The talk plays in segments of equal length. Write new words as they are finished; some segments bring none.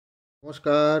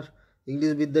নমস্কার,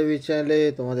 ইংলিশ বিদ্যাপীঠ চ্যানেলে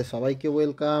তোমাদের সবাইকে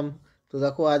ওয়েলকাম। তো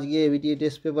দেখো, আজকে এবিটিএ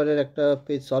টেস্ট পেপারের একটা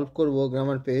পেজ সলভ করব,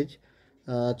 গ্রামার পেজ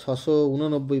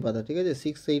 689 পাতা, ঠিক আছে,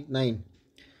 689।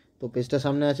 তো পেজটা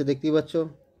সামনে আছে, দেখতেই পাচ্ছ।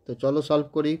 তো চলো সলভ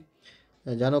করি।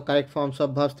 জানো correct forms of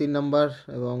verbs 3 number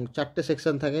এবং 4টে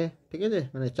সেকশন থাকে, ঠিক আছে,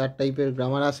 মানে 4 টাইপের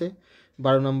গ্রামার আসে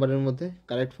 12 নম্বরের মধ্যে।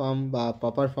 কারেক্ট ফর্ম বা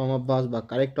প্রপার ফর্ম অফ ভার্বস বা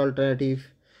correct alternative,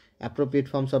 appropriate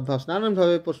forms of verbs,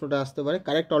 নানানভাবে প্রশ্নটা আসতে পারে।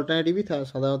 কারেক্ট অল্টারনেটিভই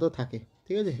সাধারণত থাকে,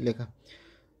 ঠিক আছে, লেখা।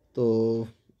 তো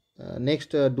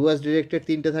নেক্সট ডুয়াস ডিরেক্টেড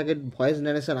 3টে থাকে, ভয়েস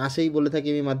ন্যারেশন আসেই বলে থাকি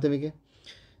আমি মাধ্যমিকে।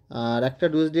 আর একটা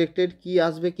ডুয়াস ডিরেক্টেড কী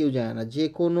আসবে কেউ জানে না, যে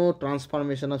কোনো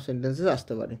ট্রান্সফরমেশন অফ সেন্টেন্সেস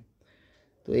আসতে পারে।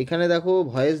 তো এখানে দেখো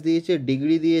ভয়েস দিয়েছে,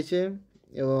 ডিগ্রি দিয়েছে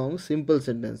এবং সিম্পল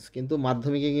সেন্টেন্স, কিন্তু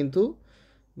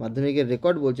মাধ্যমিকের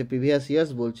রেকর্ড বলছে, প্রিভিয়াস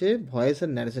ইয়ার্স বলছে ভয়েস আর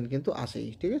ন্যারেশন কিন্তু আসেই,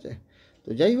 ঠিক আছে। তো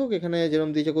যাই হোক, এখানে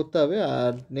যেরকম দিয়েছে করতে হবে।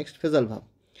 আর নেক্সট ফেজাল ভাব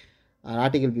আর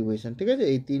আর্টিকেল প্রিপোজিশন, ঠিক আছে,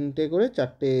 এই 3টে করে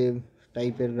 4টে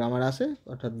টাইপের গ্রামার আসে,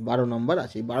 অর্থাৎ 12 নম্বর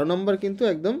আছে। 12 নম্বর কিন্তু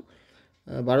একদম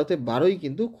 12তে 12ই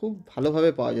কিন্তু খুব ভালোভাবে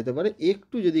পাওয়া যেতে পারে,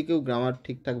 একটু যদি কেউ গ্রামার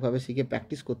ঠিকঠাকভাবে শিখে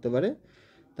প্র্যাকটিস করতে পারে,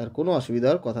 তার কোনো অসুবিধা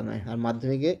হওয়ার কথা নয়। আর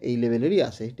মাধ্যমিকে এই লেভেলেরই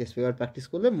আসে, টেস্ট পেপার প্র্যাকটিস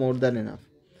করলে মোর দ্যান এনাফ।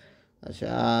 আচ্ছা,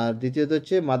 আর দ্বিতীয়ত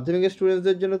হচ্ছে মাধ্যমিকের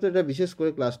স্টুডেন্টসদের জন্য তো এটা বিশেষ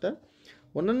করে ক্লাসটা,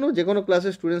 অন্যান্য যে কোনো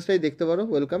ক্লাসের স্টুডেন্টসরাই দেখতে পারো,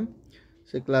 ওয়েলকাম।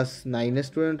 সে ক্লাস 9-এর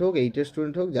স্টুডেন্ট হোক, 8-এর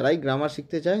স্টুডেন্ট হোক, যারাই গ্রামার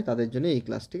শিখতে চায় তাদের জন্য এই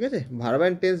ক্লাস, ঠিক আছে। ভার্ব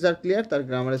অ্যান্ড টেন্স যার ক্লিয়ার, তার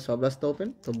গ্রামারের সব রাস্তা ওপেন,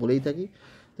 তো বলেই থাকি।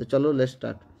 তো চলো লেটস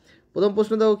স্টার্ট। প্রথম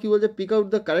প্রশ্ন দেখো কী বলছে, pick out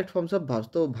the correct forms of verbs.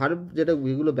 তো ভার্ব যেটা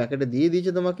এগুলো ব্যাকেটে দিয়ে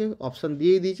দিয়েছে, তোমাকে অপশান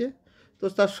দিয়েই দিয়েছে, তো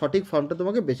তার সঠিক ফর্মটা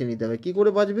তোমাকে বেছে নিতে হবে। কী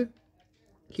করে বাঁচবে,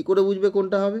 কী করে বুঝবে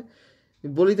কোনটা হবে?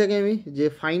 বলি থাকি আমি যে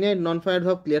ফাইনাইট নন ফাইনাইট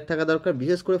ভাব ক্লিয়ার থাকা দরকার,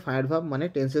 বিশেষ করে ফাইনাইট ভাব মানে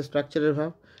টেন্সের স্ট্রাকচারের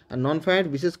ভাব, আর নন ফাইনাইট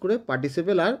বিশেষ করে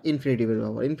পার্টিসিপেল আর ইনফিনিটিভের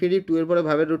ভাব। ইনফিনিটিভ 2 এর পরে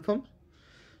ভাবের রুট ফর্ম,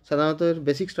 সাধারণত এর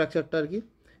বেসিক স্ট্রাকচারটা আর কি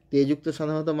তেযুক্ত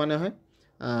সাধারণত মানে হয়।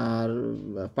 আর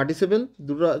পার্টিসিপেল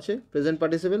দুটো আছে, প্রেজেন্ট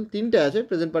পার্টিসিপেল 3টে আছে,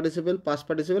 প্রেজেন্ট পার্টিসিপেল, পাস্ট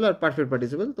পার্টিসিপেল আর পারফেক্ট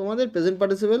পার্টিসিপেল। তোমাদের প্রেজেন্ট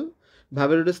পার্টিসিপেল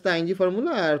ভাবের রুটের আইনজি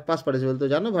ফর্মুলা, আর পাস্ট পার্টিসিপেল তো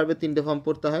জানো ভার্বের 3টে ফর্ম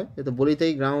পড়তে হয়, এ তো বলেই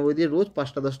তাই গ্রামার বই দিয়ে রোজ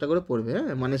 5টা 10টা করে পড়বে,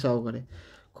 হ্যাঁ, মানে সহকারে,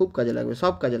 খুব কাজে লাগবে,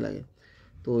 সব কাজে লাগে।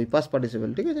 তো ওই পাস্ট পার্টিসিপেল,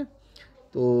 ঠিক আছে।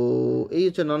 তো এই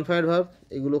হচ্ছে নন ফাইনাইট ভার্ব,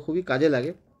 এগুলো খুবই কাজে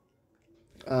লাগে।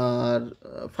 আর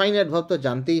ফাইনাইট ভার্ব তো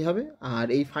জানতেই হবে। আর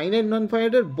এই ফাইনাইট নন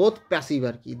ফাইনাইটের বোথ প্যাসিভ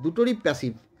আর কি, দুটোরই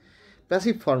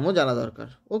প্যাসিভ ফর্মও জানা দরকার,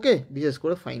 ওকে, বিশেষ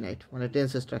করে ফাইনাইট মানে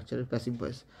টেন্স স্ট্রাকচারের প্যাসিভ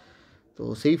ভয়েস, তো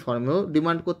সেই ফর্মেও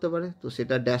ডিমান্ড করতে পারে। তো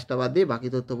সেটা ড্যাশটা বাদ দিয়ে বাকি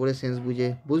তথ্য পড়ে সেন্স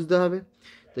বুঝতে হবে।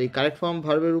 তো এই কারেক্ট ফর্ম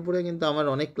ভার্বের উপরে কিন্তু আমার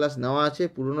অনেক ক্লাস নেওয়া আছে,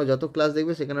 পুরনো যত ক্লাস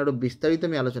দেখবে সেখানে আরও বিস্তারিত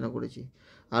আমি আলোচনা করেছি।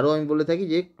 আরও আমি বলে থাকি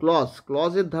যে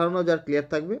ক্লজের ধারণা যার ক্লিয়ার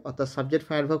থাকবে, অর্থাৎ সাবজেক্ট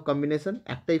ফাইনাইট ভার্ব কম্বিনেশন,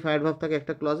 একটাই ফাইনাইট ভার্ব থাকে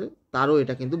একটা ক্লজে, তারও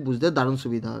এটা কিন্তু বুঝতে দারুণ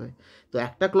সুবিধা হবে। তো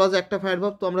একটা ক্লজ একটা ফাইনাইট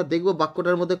ভার্ব, তো আমরা দেখবো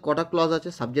বাক্যটার মধ্যে কটা ক্লজ আছে,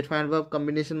 সাবজেক্ট ফাইনাইট ভার্ব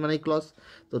কম্বিনেশন মানেই ক্লজ।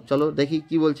 তো চলো দেখি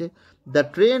কি বলছে। The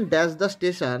train dash the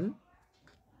station,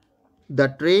 the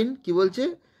train কী বলছে,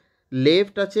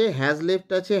 লেফট আছে, হ্যাজ লেফট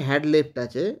আছে, হ্যাড লেফট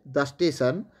আছে, দ্য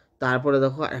স্টেশন, তারপরে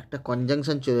দেখো একটা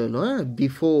কনজাংশন চলে এলো, হ্যাঁ,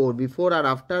 বিফোর আর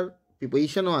আফটার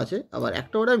প্রিপোজিশনও আছে। আবার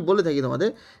একটা ওয়ার্ডে আমি বলে থাকি তোমাদের,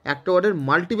 একটা ওয়ার্ডের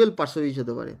মাল্টিপল পার্সোনালিজ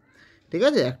হতে পারে, ঠিক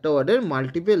আছে, একটা ওয়ার্ডের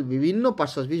মাল্টিপল বিভিন্ন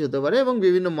পার্সোনালিজ হতে পারে এবং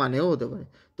বিভিন্ন মানেও হতে পারে।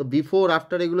 তো বিফোর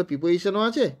আফটার এগুলো প্রিপোজিশনও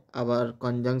আছে, আবার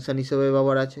কনজাংশন হিসেবে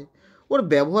ব্যবহার আছে, ওর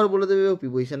ব্যবহার বলে দেবে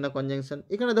প্রিপোজিশন না কনজাংশন।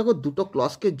 এখানে দেখো দুটো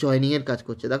ক্লজকে জয়নিংয়ের কাজ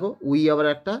করছে, দেখো উই আবার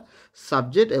একটা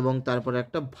সাবজেক্ট এবং তারপরে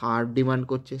একটা ভার্ব ডিমান্ড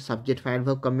করছে, subject finite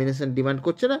verb combination demand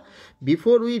করছে না,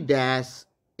 বিফোর উই ড্যাশ,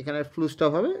 এখানে ফুল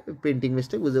স্টপ হবে, প্রিন্টিং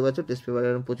মিস্টেক, বুঝতে পারছো, টেস্ট পেপারে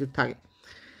প্রচুর থাকে।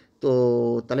 তো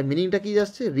তাহলে মিনিংটা কী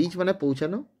যাচ্ছে, রিচ মানে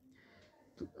পৌঁছানো,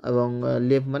 এবং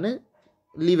লেফট মানে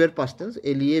লিভের past tense,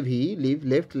 LEAV, leave,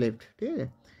 left, ঠিক আছে।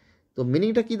 তো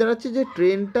মিনিংটা কী দাঁড়াচ্ছে, যে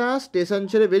ট্রেনটা স্টেশন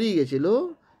ছেড়ে বেরিয়ে গেছিলো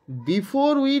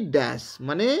বিফোর উই ড্যাশ,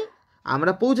 মানে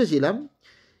আমরা পৌঁছেছিলাম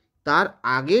তার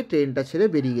আগে ট্রেনটা ছেড়ে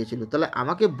বেরিয়ে গেছিলো। তাহলে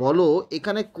আমাকে বলো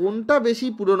এখানে কোনটা বেশি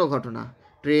পুরনো ঘটনা,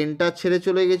 ট্রেনটা ছেড়ে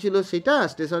চলে গেছিলো সেটা,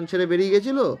 স্টেশন ছেড়ে বেরিয়ে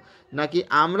গেছিলো, নাকি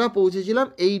আমরা পৌঁছেছিলাম,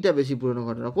 এইটা বেশি পুরনো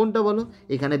ঘটনা, কোনটা বলো?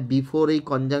 এখানে বিফোর এই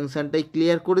কনজাংশনটাই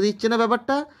ক্লিয়ার করে দিচ্ছে না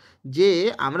ব্যাপারটা, যে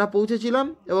আমরা পৌঁছেছিলাম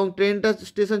এবং ট্রেনটা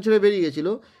স্টেশন ছেড়ে বেরিয়ে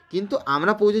গেছিলো, কিন্তু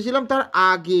আমরা পৌঁছেছিলাম তার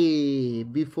আগে,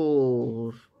 বিফোর,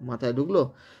 মাথায় ঢুকলো?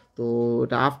 তো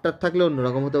এটা আফটার থাকলে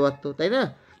অন্যরকম হতে পারতো, তাই না?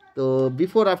 তো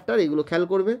বিফোর আফটার এগুলো খেয়াল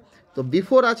করবে। তো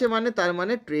বিফোর আছে মানে তার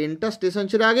মানে ট্রেনটা স্টেশন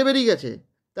ছেড়ে আগে বেরিয়ে গেছে,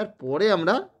 তারপরে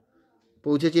আমরা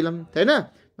পৌঁছেছিলাম, তাই না?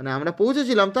 মানে আমরা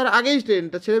পৌঁছেছিলাম তার আগেই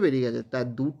ট্রেনটা ছেড়ে বেরিয়ে গেছে। তার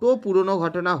দুটো পুরনো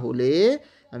ঘটনা হলে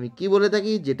আমি কি বলে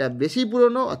থাকি, যেটা বেশি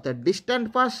পুরনো অর্থাৎ ডিস্ট্যান্ট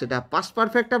পাস্ট, সেটা পাস্ট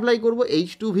পারফেক্ট অ্যাপ্লাই করবো,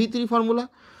 H2V3 ফর্মুলা,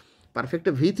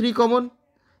 পারফেক্টে V3 কমন,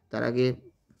 তার আগে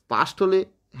পাস্ট হলে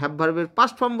হ্যাভ ভার্বের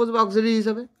পাস্ট ফর্ম বসবে অক্সিলারি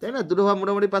হিসাবে, তাই না? দুটো ভাব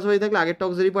মোটামুটি পাশাপাশি থাকলে আগেরটা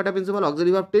অক্সিলারি পার্টটা প্রিন্সিপাল,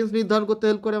 অক্সিলারি ভাব টেন্স নির্ধারণ করতে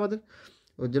হেল্প করে আমাদের,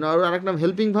 ওর জন্য আরও আরেক নাম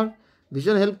হেল্পিং ভার্ব,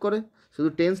 ভীষণ হেল্প করে, শুধু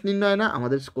টেন্স নির্ণয় না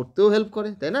আমাদের করতেও হেল্প করে,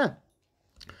 তাই না?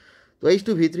 তো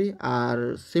H2V3। আর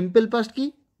সিম্পল পাস্ট কি?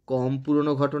 কম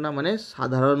পুরনো ঘটনা, মানে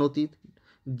সাধারণ অতীত,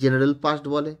 জেনারেল পাস্ট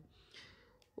বলে।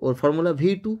 ওর ফর্মুলা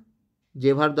V2,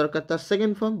 যে ভার্ব দরকার তার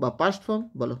সেকেন্ড ফর্ম বা পাস্ট ফর্ম।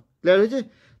 বলো, ক্লিয়ার হয়েছে?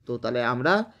 তো তাহলে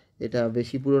আমরা এটা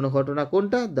বেশি পুরনো ঘটনা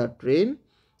কোনটা? দ্য ট্রেন,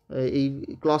 এই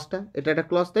ক্লজটা, এটা একটা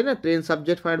ক্লজ, তাই না? Train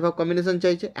subject final verb combination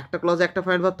চাইছে, একটা ক্লজে একটা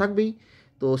ফাইনাল ভার্ব থাকবেই,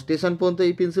 তো স্টেশন পর্যন্ত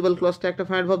এই প্রিন্সিপাল ক্লজটা একটা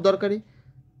ফাইনাল ভার্ব দরকারি,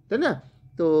 তাই না?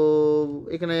 তো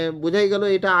এখানে বোঝাই গেল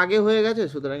এটা আগে হয়ে গেছে,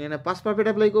 সুতরাং এখানে পাস্ট পারফেক্ট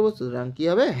অ্যাপ্লাই করবো, সুতরাং কী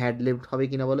হবে? হ্যাড লেফট হবে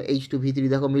কিনা বলো? H2V3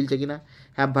 দেখো মিলছে কিনা?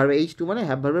 হ্যাভ ভার্বে H2 মানে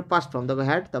হ্যাভ ভার্বের পাস্ট ফর্ম, দেখো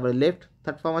হ্যাড, তারপরে লেফট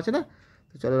থার্ড ফর্ম আছে না?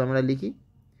 তো চলো আমরা লিখি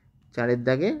 4-এর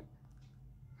দাগে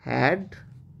হ্যাড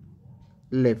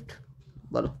লেফট।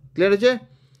 বলো, ক্লিয়ার হয়েছে?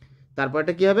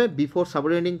 তারপরটা কী হবে? বিফোর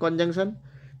সাবঅর্ডিনেটিং কনজাংশন,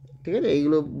 ঠিক আছে?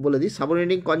 এইগুলো বলে দিই।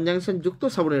 সাবঅর্ডিনেটিং কনজাংশন যুক্ত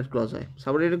সাবঅর্ডিনেট ক্লজ হয়,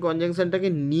 সাবঅর্ডিনেটিং কনজাংশনটাকে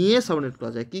নিয়ে সাবঅর্ডিনেট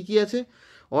ক্লজ হয়। কী কী আছে?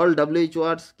 অল WH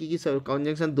ওয়ার্ডস, কী কী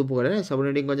কনজাংশন দু প্রকার, হ্যাঁ?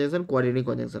 Subordinating conjunction, coordinating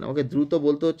conjunction. আমাকে দ্রুত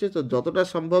বলতে হচ্ছে, তো যতটা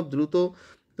সম্ভব দ্রুত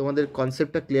তোমাদের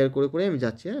কনসেপ্টটা ক্লিয়ার করে করে আমি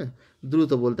যাচ্ছি, হ্যাঁ?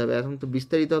 দ্রুত বলতে হবে, এখন তো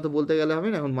বিস্তারিত হয়তো বলতে গেলে হবে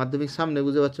না, এখন মাধ্যমিক সামনে,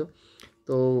 বুঝতে পারছো?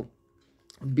 তো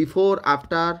before,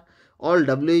 after, all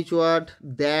WH word,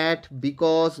 that,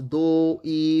 because, দো,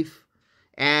 ইফ,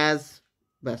 অ্যাজ,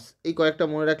 ব্যাস এই কয়েকটা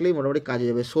মনে রাখলেই মোটামুটি কাজে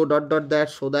যাবে। So dot dot that,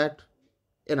 so that,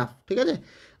 enough, ঠিক আছে?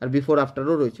 আর বিফোর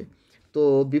আফটারও রয়েছে। তো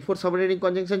বিফোর সাবঅর্ডিনেটিং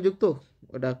কনজাংশন যুক্ত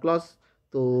ওটা ক্লজ,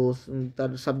 তো তার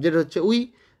সাবজেক্ট হচ্ছে উই,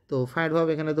 তো ফাইন্ড ভাব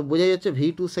এখানে তো বোঝাই যাচ্ছে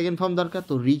V2 সেকেন্ড ফর্ম দরকার,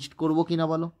 তো রিচড করবো কি না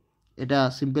বলো? এটা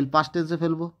সিম্পল পাস্ট টেন্সে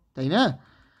ফেলবো, তাই না?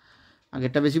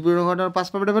 আগেরটা বেশি পুরনো ঘটনার পাস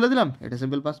পাপেটা ফেলে দিলাম, এটা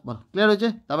সিম্পল পাস। বলো, ক্লিয়ার হয়েছে?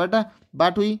 তারপর এটা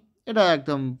বাট উই, এটা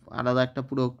একদম আলাদা একটা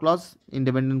পুরো clause,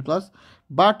 independent clause.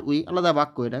 But we আলাদা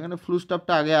বাক্য, এটা এখানে ফুল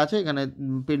স্টপটা আগে আছে, এখানে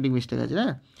প্রিন্টিং মিস্টেক আছে,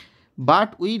 হ্যাঁ? But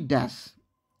we dash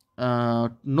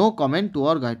no comment to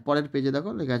our guide, পরের পেজে দেখো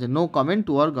লেখা আছে no comment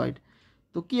to our guide.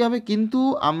 তো কী হবে? কিন্তু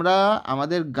আমরা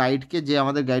আমাদের গাইডকে, যে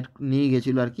আমাদের গাইড নিয়ে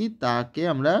গেছিলো আর কি,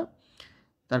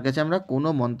 তার কাছে আমরা কোনো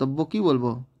মন্তব্য কী বলবো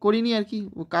করিনি আর কি,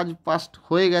 ও কাজ পাস্ট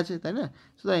হয়ে গেছে, তাই না?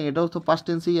 সুতরাং এটাও তো পাস্ট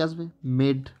টেন্সেই আসবে,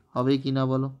 মেড হবে কি না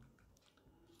বলো?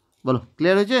 বলো,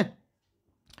 ক্লিয়ার হয়েছে?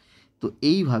 তো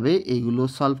এইভাবে এইগুলো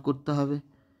সলভ করতে হবে,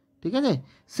 ঠিক আছে?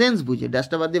 সেন্স বুঝে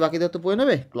ড্যাশটা বাদ দিয়ে বাকিদের তো পড়ে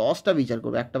নেবে, ক্লজটা বিচার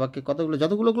করবে, একটা বাক্যে কতগুলো,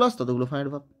 যতগুলো ক্লজ ততগুলো ফাইনাল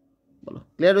ভার্ব। বলো,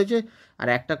 ক্লিয়ার হয়েছে? আর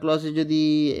একটা ক্লজে যদি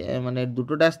মানে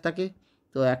দুটো ড্যাশ থাকে,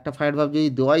 তো একটা ফাইনাল ভার্ব যদি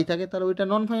দেওয়াই থাকে, তাহলে ওইটা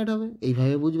নন ফাইনাল হবে,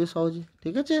 এইভাবে বুঝবে সহজে,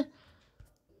 ঠিক আছে?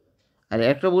 আর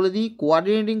একটা বলে দিই,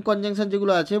 কোঅর্ডিনেটিং কনজাংশন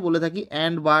যেগুলো আছে বলে থাকি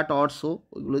অ্যান্ড, বাট, অর, সো,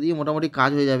 ওইগুলো দিয়ে মোটামুটি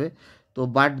কাজ হয়ে যাবে। তো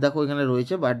বাট দেখো এখানে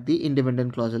রয়েছে, বাট দিয়ে ইন্ডিপেন্ডেন্ট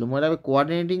ক্লজ হলো, মনে রাখবে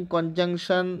কোঅর্ডিনেটিং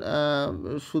কনজাংশন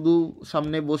শুধু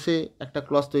সামনে বসে একটা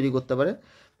ক্লজ তৈরি করতে পারে,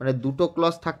 মানে দুটো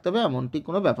ক্লজ থাকতে হবে এমনটি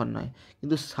কোনো ব্যাপার নয়।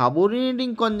 কিন্তু সাবঅর্ডিনেটিং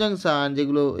কনজাংশন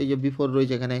যেগুলো এই যে বিফোর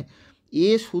রয়েছে এখানে,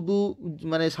 শুধু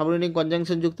মানে সাবঅর্ডিনেটিং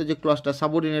কনজাংশন যুক্ত যে ক্লজটা,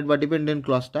 সাবঅর্ডিনেট বা ডিপেন্ডেন্ট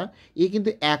ক্লজটা, কিন্তু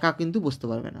একা কিন্তু বসতে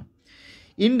পারবে না।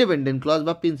 ইন্ডিপেন্ডেন্ট ক্লজ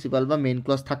বা প্রিন্সিপাল বা মেন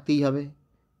ক্লজ থাকতেই হবে,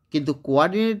 কিন্তু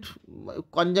কোঅর্ডিনেট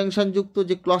কনজাংশন যুক্ত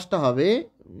যে ক্লজটা হবে,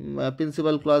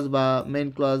 প্রিন্সিপাল ক্লজ বা মেন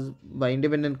ক্লজ বা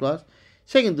ইন্ডিপেন্ডেন্ট ক্লজ,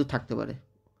 সে কিন্তু থাকতে পারে।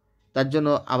 তার জন্য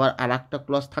আবার আর একটা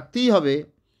ক্লজ থাকতেই হবে,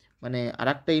 মানে আর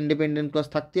একটা ইন্ডিপেন্ডেন্ট ক্লজ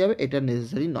থাকতেই হবে, এটা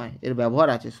নেসেসারি নয়, এর ব্যবহার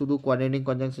আছে শুধু কোঅর্ডিনেটিং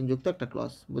কনজাংশন যুক্ত একটা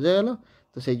ক্লজ, বোঝা গেল?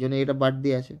 তো সেই জন্য এটা বাদ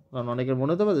দিয়ে আছে, কারণ অনেকের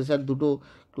মনে হতে পারে স্যার দুটো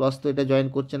ক্লজ তো এটা জয়েন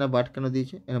করছে না, বাট কেন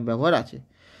দিয়েছে, এরকম ব্যবহার আছে।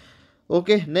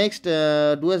 ওকে, next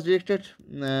do as directed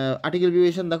article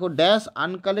preparation দেখো, dash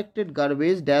uncollected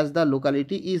garbage dash the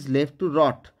locality is left to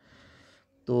রট।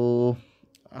 তো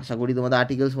আশা করি তোমাদের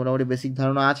আর্টিকেলস মোটামুটি বেসিক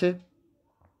ধারণা আছে,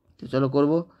 তো চলো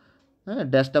করবো, হ্যাঁ?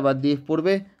 ড্যাশটা বাদ দিয়ে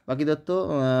পড়বে বাকি তথ্য।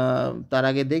 তার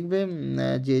আগে দেখবে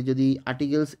যে যদি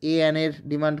আর্টিকেলস এ অ্যান এর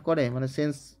ডিমান্ড করে, মানে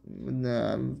সেন্স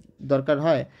দরকার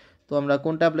হয়, তো আমরা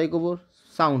কোনটা অ্যাপ্লাই করবো?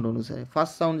 সাউন্ড অনুসারে,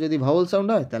 ফার্স্ট সাউন্ড যদি ভাওয়াল সাউন্ড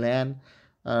হয় তাহলে অ্যান,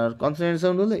 আর কনসোনেন্ট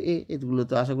সাউন্ড হলে এগুলো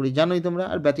তো আশা করি জানোই তোমরা।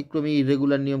 আর ব্যতিক্রমী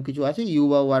ইরেগুলার নিয়ম কিছু আছে, ইউ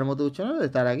বা ওয়ার মতো উচ্চারণ হলে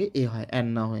তার আগে এ হয়, অ্যান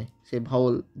না হয়, সে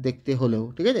ভাওয়াল দেখতে হলেও,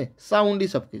 ঠিক আছে? সাউন্ডই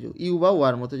সব কিছু, ইউ বা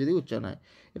ওয়ার মতো যদি উচ্চারণ হয়,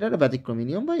 এটা একটা ব্যতিক্রমী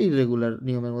নিয়ম বা ইরেগুলার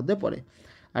নিয়মের মধ্যে পড়ে।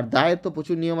 আর দায়ের তো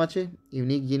প্রচুর নিয়ম আছে,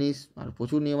 ইউনিক জিনিস আর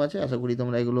প্রচুর নিয়ম আছে, আশা করি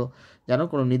তোমরা এগুলো জানো,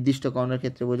 কোনো নির্দিষ্ট কারণের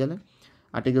ক্ষেত্রে বোঝালে।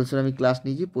 আর্টিকেলসের আমি ক্লাস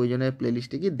নিয়েছি, প্রয়োজনে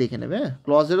প্লেলিস্টে গিয়ে দেখে নেবে, হ্যাঁ?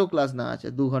 ক্লজেরও ক্লাস না আছে,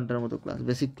 2 ঘন্টার মতো ক্লাস,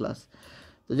 বেসিক ক্লাস।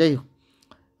 তো যাই হোক,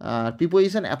 আর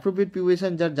প্রিপোজিশন, অ্যাপ্রোপ্রিয়েট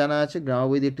প্রিপোজিশন যার জানা আছে গ্রামার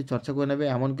বই দিয়ে একটু চর্চা করে নেবে,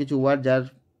 এমন কিছু ওয়ার্ড যার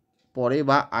পরে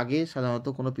বা আগে সাধারণত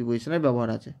কোনো প্রিপোজিশনের ব্যবহার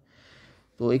আছে।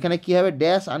 তো এখানে কী হবে,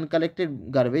 ড্যাশ আনকালেক্টেড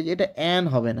গার্বেজ, এটা অ্যান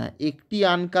হবে না, একটি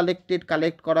আনকালেক্টেড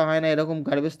কালেক্ট করা হয় না এরকম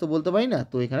গার্বেজ তো বলতে পারি না,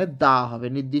 তো এখানে দা হবে,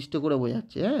 নির্দিষ্ট করে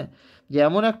বোঝাচ্ছে, হ্যাঁ, যে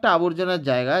এমন একটা আবর্জনার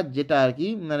জায়গা যেটা আর কি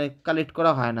মানে কালেক্ট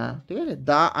করা হয় না, ঠিক আছে।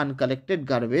 দা uncollected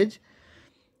garbage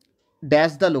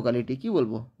dash the locality, কী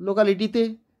বলবো, লোকালিটিতে,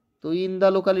 তো ইন দ্য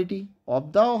লোকালিটি, অফ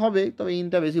দাও হবে, তবে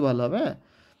ইনটা বেশি ভালো হবে, হ্যাঁ।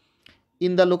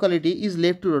 In the locality is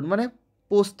left to road, মানে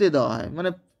পোস্তে দেওয়া হয়, মানে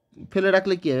ফেলে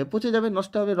রাখলে কী হবে, পচে যাবে,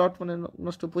 নষ্ট হবে, রট মানে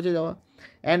নষ্ট, পচে যাওয়া।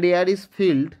 অ্যান্ড এয়ার ইজ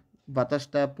ফিল্ড,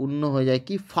 বাতাসটা পূর্ণ হয়ে যায়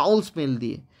কি, ফাউল স্মেল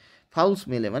দিয়ে, ফাউল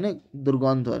স্মেলে মানে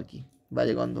দুর্গন্ধ আর কি,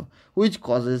 বাজে গন্ধ, হুইচ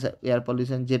কজেস এয়ার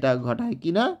পলিউশন, যেটা ঘটায়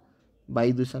কি না,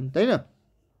 বায়ু দূষণ, তাই না।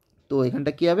 তো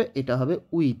এখানটা কী হবে, এটা হবে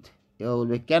উইথ, এবার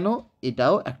বলবে কেন,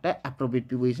 এটাও একটা অ্যাপ্রোপ্রিয়েট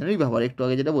প্রিপোজিশনেরই ব্যবহার, একটু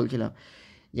আগে যেটা বলছিলাম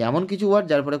যে এমন কিছু ওয়ার্ড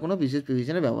যার পরে কোনো বিশেষ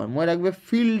প্রিপোজিশনের ব্যবহার, মনে রাখবে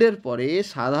ফিল্ডের পরে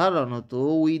সাধারণত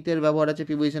উইথের ব্যবহার আছে,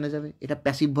 প্রিপোজিশনে যাবে, এটা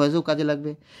প্যাসিভ ভয়েসেও কাজে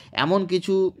লাগবে। এমন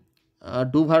কিছু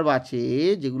ডু ভার্ব আছে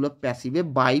যেগুলো প্যাসিভে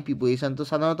বাই প্রিপোজিশন তো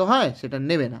সাধারণত হয়, সেটা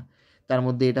নেবে না, তার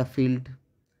মধ্যে এটা ফিল্ড,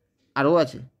 আরও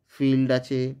আছে, ফিল্ড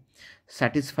আছে,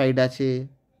 স্যাটিসফাইড আছে,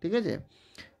 ঠিক আছে,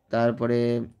 তারপরে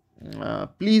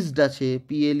প্লিজড আছে,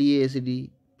 PLEASD,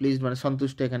 প্লিজড মানে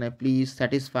সন্তুষ্ট, এখানে প্লিজ,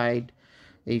 স্যাটিসফাইড,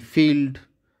 এই ফিল্ড,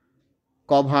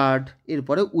 কভার্ড,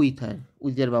 এরপরে উইথ হয়,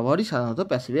 উইথের ব্যবহারই সাধারণত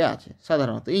প্যাসিভে আছে,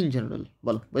 সাধারণত ইন জেনারেল,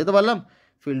 বলো বুঝতে পারলাম,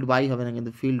 ফিল্ড বাই হবে না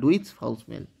কিন্তু, filled with foul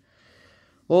smell.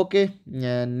 Okay,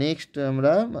 next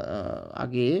আমরা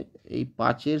আগে এই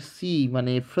 5-এর সি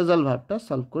মানে ফ্রেজাল ভার্বটা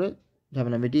সলভ করে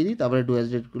ঝামেলা মিটিয়ে দিই, তারপরে ডু অ্যাজ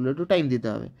ডেটগুলো একটু টাইম দিতে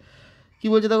হবে। কী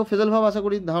বলছে দেখো, ফ্রেজাল ভার্ব আশা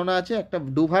করি ধারণা আছে, একটা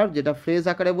ডু ভার্ব যেটা ফ্রেজ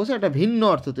আকারে বসে একটা ভিন্ন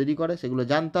অর্থ তৈরি করে, সেগুলো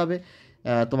জানতে হবে।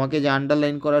 তোমাকে যে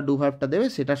আন্ডারলাইন করা ডু ভার্বটা দেবে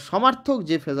সেটার সমার্থক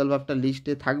যে ফ্রেজাল ভার্বটা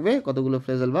লিস্টে থাকবে, কতগুলো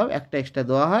ফ্রেজাল ভার্ব একটা এক্সট্রা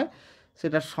দেওয়া হয়,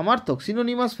 সেটার সমার্থক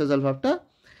সিনোনিমাস ফ্রেজাল ভার্বটা,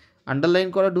 আন্ডারলাইন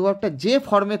করা ডু ভার্বটা যে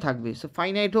ফর্মে থাকবে, সে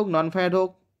ফাইনাইট হোক, নন ফাইনাইট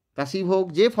হোক, প্যাসিভ হোক,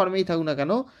 যে ফর্মেই থাকুক না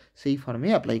কেন, সেই ফর্মে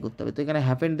অ্যাপ্লাই করতে হবে। তো এখানে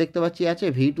হ্যাপেন দেখতে পাচ্ছি আছে,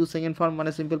 V2 সেকেন্ড ফর্ম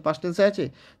মানে সিম্পল পাস্ট টেন্সে আছে,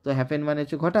 তো হ্যাপেন মানে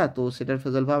হচ্ছে ঘটা, তো সেটার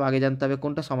ফ্রেজাল ভার্ব আগে জানতে হবে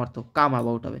কোনটা সমার্থক, কাম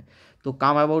অ্যাবাউট হবে, তো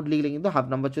কাম অ্যাবাউট লিখলে কিন্তু হাফ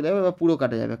নাম্বার চলে যাবে বা পুরো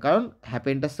কাটা যাবে, কারণ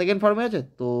হ্যাপেনটা সেকেন্ড ফর্মে আছে,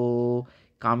 তো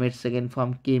কামের সেকেন্ড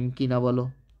ফর্ম কেম কি না বলো,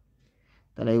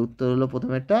 তাহলে উত্তর হলো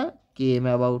প্রথমেরটা কেম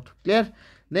about, clear.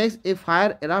 Next, A fire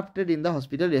এরাপ্টেড in the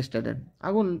hospital yesterday,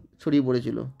 আগুন ছড়িয়ে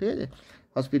পড়েছিল, ঠিক আছে,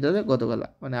 হসপিটালে গতকাল,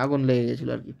 মানে আগুন লেগে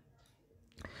গেছিলো আর কি,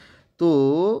 তো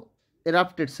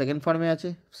এরাপ্টেড সেকেন্ড ফর্মে আছে,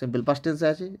 সিম্পল পাস্ট টেন্সে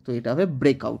আছে, তো এটা হবে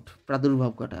ব্রেকআউট,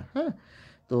 প্রাদুর্ভাব ঘটা, হ্যাঁ,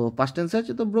 তো পাস্ট টেন্সে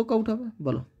আছে তো ব্রোক আউট হবে,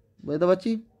 বলো বুঝতে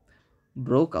পারছি,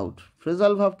 ব্রোক আউট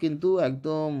ফ্রেজাল ভাব কিন্তু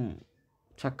একদম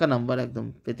ছাক্কা নাম্বার একদম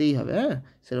পেতেই হবে, হ্যাঁ,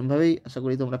 সেরকমভাবেই আশা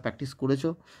করি তোমরা প্র্যাকটিস করেছো।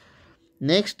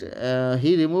 নেক্সট,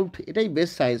 হি রিমুভড, এটাই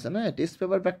বেস্ট সাজেশন, হ্যাঁ, test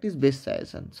paper practice best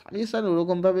suggestion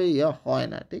ওরকমভাবে হয়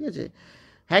না, ঠিক আছে,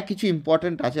 হ্যাঁ কিছু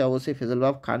ইম্পর্ট্যান্ট আছে অবশ্যই, ফেজল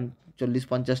ভাব খান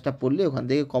 40-50টা পড়লে ওখান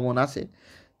থেকে কমন আসে,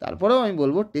 তারপরেও আমি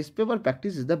বলবো test paper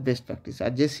practice is the best practice,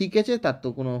 আর যে শিখেছে তার তো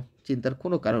কোনো চিন্তার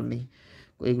কোনো কারণ নেই,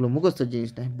 এগুলো মুখস্থর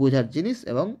জিনিস নয়, বোঝার জিনিস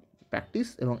এবং প্র্যাকটিস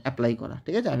এবং অ্যাপ্লাই করা,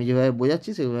 ঠিক আছে, আমি যেভাবে বোঝাচ্ছি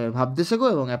সেভাবে ভাবতে শেখো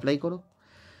এবং অ্যাপ্লাই করো,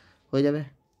 হয়ে যাবে,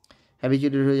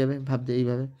 হ্যাবিচুয়েটেড হয়ে যাবে ভাবতে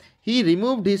এইভাবে। হি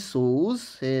রিমুভড হিজ শুজ,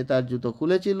 সে তার জুতো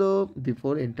খুলেছিল,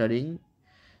 before entering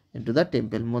into the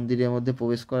temple, মন্দিরের মধ্যে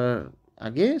প্রবেশ করার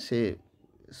আগে সে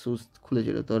শুজ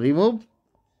খুলেছিল, তো রিমুভ,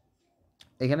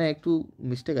 এখানে একটু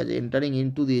মিস্টেক আছে, এন্টারিং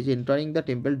ইনটু দিয়েছে, এন্টারিং দ্য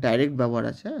টেম্পল ডাইরেক্ট ব্যবহার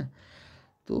আছে, হ্যাঁ,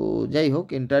 তো যাই হোক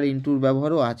এন্টার ইনটুর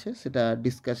ব্যবহারও আছে, সেটা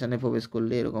ডিসকাশানে প্রবেশ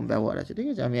করলে এরকম ব্যবহার আছে, ঠিক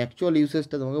আছে, আমি অ্যাকচুয়াল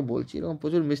ইউসেজটা তোমাকে বলছি, এরকম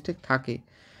প্রচুর মিস্টেক থাকে,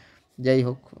 যাই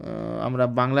হোক আমরা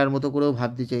বাংলার মতো করেও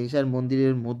ভাবতে চাই স্যার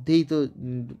মন্দিরের মধ্যেই তো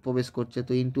প্রবেশ করছে,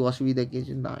 তো ইনটু অসুবিধা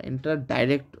কিছু না, এন্টার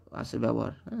ডাইরেক্ট আসে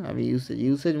ব্যবহার, হ্যাঁ, আমি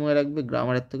ইউসেজ মনে রাখবে,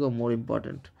 গ্রামারের থেকেও মোর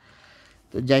ইম্পর্ট্যান্ট,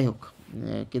 তো যাই হোক,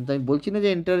 কিন্তু আমি বলছি না যে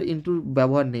এন্টার ইনটুর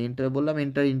ব্যবহার নেই, এন্টার বললাম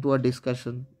এন্টার ইনটু আর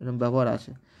ডিসকাশন, এরকম ব্যবহার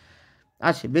আছে,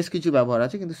 আছে বেশ কিছু ব্যবহার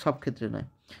আছে কিন্তু সব ক্ষেত্রে নয়,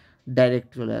 ডাইরেক্ট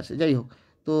চলে আসে, যাই হোক,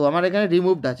 তো আমার এখানে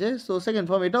রিমুভড আছে, সো সেকেন্ড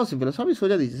ফর্ম এটাও সিম্পল, সবই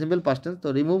সোজা দিয়েছে, সিম্পল পাস্ট টেন্স, তো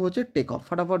রিমুভ হচ্ছে টেক অফ,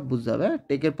 ফটাফট বুঝতে হবে,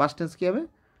 টেকের পাস্ট টেন্স কী হবে,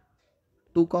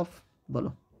 টুক অফ, বলো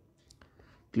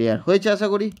ক্লিয়ার হয়েছে আশা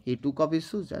করি, এই টুক অফ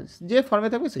ইস্যু যে ফর্মে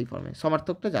থাকবে সেই ফর্মে,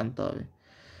 সমার্থকটা জানতে হবে।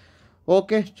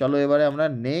 ওকে চলো এবারে আমরা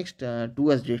নেক্সট টু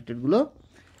অ্যাজ ডিরেক্টেডগুলো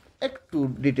একটু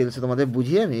ডিটেলসে তোমাদের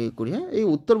বুঝিয়ে আমি করি, হ্যাঁ, এই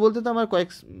উত্তর বলতে তো আমার কয়েক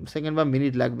সেকেন্ড বা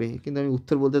মিনিট লাগবে, কিন্তু আমি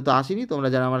উত্তর বলতে তো আসিনি, তোমরা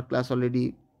যারা আমার ক্লাস অলরেডি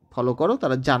ফলো করো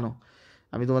তারা জানো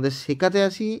আমি তোমাদের শেখাতে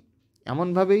আসি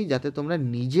এমনভাবেই যাতে তোমরা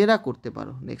নিজেরা করতে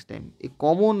পারো, নেক্সট টাইম এই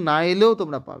কমন না এলেও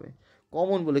তোমরা পাবে,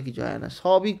 কমন বলে কিছু হয় না,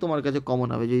 সবই তোমার কাছে কমন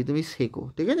হবে যদি তুমি শেখো,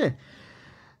 ঠিক আছে,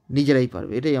 নিজেরাই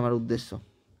পারবে, এটাই আমার উদ্দেশ্য,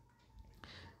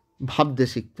 ভাবতে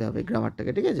শিখতে হবে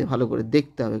গ্রামারটাকে, ঠিক আছে, ভালো করে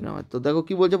দেখতে হবে গ্রামার। তো দেখো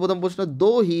কী বলছে প্রথম প্রশ্ন,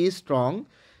 দো হি ইজ স্ট্রং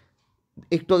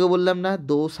একটু আগে বললাম না,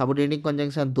 দো সাবঅর্ডিনেটিং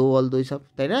কনজাংশন, দো অল দো সব,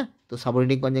 তাই না? তো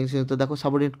সাবঅর্ডিনেটিং কনজাংশন তো দেখো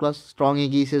সাবঅর্ডিনেট ক্লজ স্ট্রং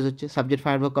এগিয়ে শেষ হচ্ছে। সাবজেক্ট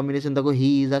ফাইনাল ভার্ব কম্বিনেশন দেখো হি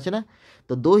ইজ আছে না,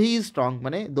 তো দো হি ইজ স্ট্রং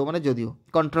মানে দো মানে যদিও,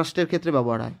 কন্ট্রাস্টের ক্ষেত্রে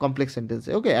ব্যবহার হয় কমপ্লেক্স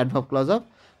সেন্টেন্সে। ওকে, অ্যাডভার্ব ক্লজ অফ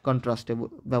কন্ট্রাস্টে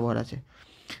ব্যবহার আছে।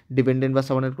 ডিপেন্ডেন্ট বা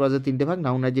সাবঅর্ডিনেট ক্লজের 3টে ভাগ,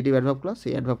 নাউন, অ্যাডজেক্টিভ, অ্যাডভার্ব ক্লজ,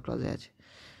 সেই অ্যাডভার্ব ক্লজে আছে।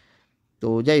 তো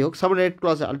যাই হোক, subordinate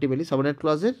clause ultimately subordinate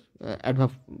ক্লজের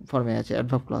adverb ফর্মে আছে,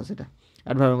 অ্যাডভার্ব ক্লজ এটা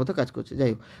অ্যাডভার্বের মতো কাজ করছে। যাই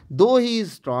হোক, দো হি ইজ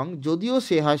স্ট্রং যদিও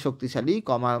সে হয় শক্তিশালী,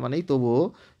 কমা মানেই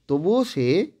তবুও সে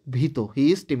ভীত। হি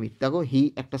ইজ টিমিড, দেখো হি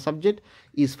একটা subject,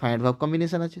 is final verb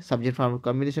combination আছে, সাবজেক্ট ফাইনাল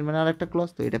কম্বিনেশন মানে আর একটা ক্লজ,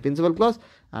 তো এটা প্রিন্সিপাল ক্লজ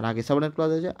আর আগে সাবঅর্ডিনেট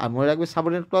ক্লজ আছে। আর মনে রাখবে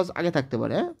সাবঅর্ডিনেট ক্লজ আগে থাকতে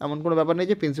পারে, হ্যাঁ, এমন কোনো ব্যাপার নেই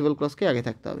যে প্রিন্সিপাল ক্লজকে আগে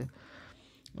থাকতে হবে।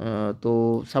 তো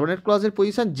সাবঅর্ডিনেট ক্লজের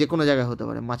পজিশন যে কোনো জায়গায় হতে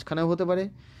পারে, মাঝখানেও হতে পারে,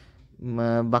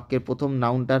 বাক্যের প্রথম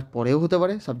নাউনটার পরেও হতে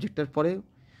পারে, সাবজেক্টের পরেও,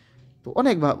 তো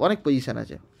অনেক পজিশান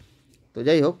আছে। তো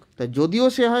যাই হোক, তা যদিও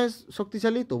সে হয়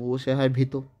শক্তিশালী তবুও সে হয়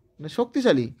ভীত, মানে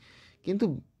শক্তিশালী কিন্তু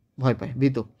ভয় পায়,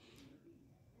 ভীত।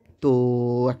 তো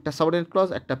একটা সাবঅর্ডিনেট ক্লজ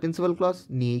একটা প্রিন্সিপাল ক্লজ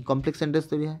নিয়ে কমপ্লেক্স সেন্টেন্স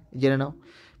তৈরি হয়, জেনে নাও।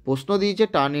 প্রশ্ন দিয়েছে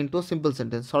টার্ন ইনটু সিম্পল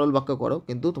সেন্টেন্স, সরল বাক্য করো,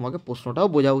 কিন্তু তোমাকে প্রশ্নটাও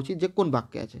বোঝা উচিত যে কোন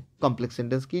বাক্যে আছে। কমপ্লেক্স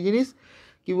সেন্টেন্স কী জিনিস,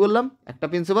 কী বললাম,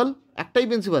 একটাই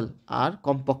প্রিন্সিপাল আর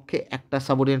কমপক্ষে একটা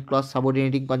সাবঅর্ডিনেট ক্লজ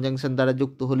সাবঅর্ডিনেটিং কনজাংশন দ্বারা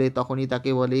যুক্ত হলে তখনই তাকে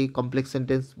বলে কমপ্লেক্স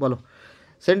সেন্টেন্স। বলো,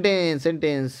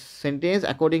 সেন্টেন্স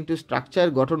অ্যাকর্ডিং টু স্ট্রাকচার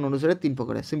গঠন অনুসারে 3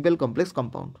 প্রকারে, সিম্পল, কমপ্লেক্স,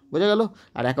 কম্পাউন্ড, বোঝা গেল।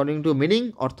 আর অ্যাকর্ডিং টু মিনিং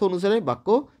অর্থ অনুসারে বাক্য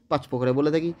 5 প্রকারে বলে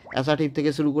থাকি, অ্যাসার্টিভ থেকে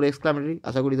শুরু করে এক্সক্লামেটরি,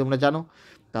 আশা করি তোমরা জানো,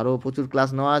 তারও প্রচুর ক্লাস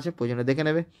নেওয়া আছে, প্রয়োজনে দেখে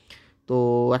নেবে। তো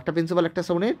একটা প্রিন্সিপাল একটা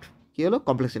সাবঅর্ডিনেট কী হলো,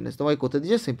 কমপ্লেক্স সেন্টেন্স। তোমাকে করতে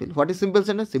দিয়েছে simple. What is simple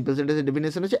sentence? Simple সেন্টেন্সের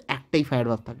ডেফিনেশন হচ্ছে একটাই ফাইনাল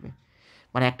ভার্ব থাকবে,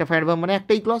 মানে একটা ফাইনাল ভার্ব মানে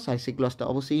একটাই ক্লজ, আর সেই ক্লজটা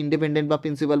অবশ্যই ইন্ডিপেন্ডেন্ট বা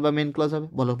প্রিন্সিপাল বা মেন ক্লজ হবে।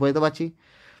 বলো, বুঝতে পারছি?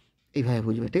 এইভাবে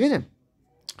বুঝবে, ঠিক আছে?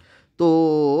 তো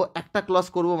একটা ক্লজ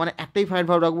করবো মানে একটাই ফাইনাল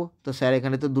ভার্ব রাখবো, তো স্যার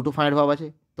এখানে তো দুটো ফাইনাল ভার্ব আছে,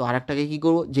 তো আর একটাকে কী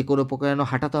করবো, যে কোনো প্রকারে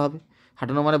হাঁটাতে হবে।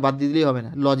 হাঁটানো মানে বাদ দিয়ে দিলেই হবে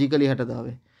না, লজিক্যালি হাঁটাতে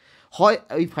হবে। হয়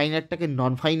ওই ফাইনাইটটাকে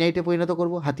নন ফাইনাইটে পরিণত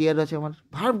করবো, হাতিয়ার আছে আমার,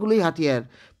 ভার্বগুলোই হাতিয়ার,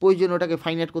 প্রয়োজন ওটাকে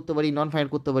ফাইনাইট করতে পারি, নন ফাইনাইট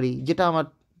করতে পারি, যেটা আমার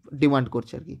ডিমান্ড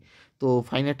করছে আর কি। তো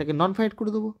ফাইনাইটটাকে নন ফাইনাইট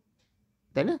করে দেবো,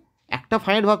 তাই না? একটা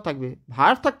ফাইনাইট ভার্ব থাকবে,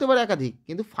 ভার্ব থাকতে পারে একাধিক,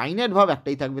 কিন্তু ফাইনাইট ভার্ব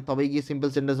একটাই থাকবে, তবেই গিয়ে সিম্পল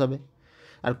সেন্টেন্স হবে।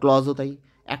 আর ক্লজও তাই,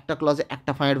 একটা ক্লজে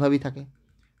একটা ফাইনাইট ভার্বই থাকে,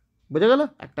 বোঝা গেল?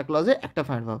 একটা ক্লজে একটা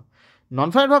finite verb, non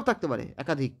finite verb থাকতে পারে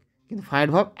একাধিক, কিন্তু ফাইনাইট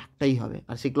ভার্ব একটাই হবে,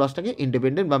 আর সেই ক্লজটাকে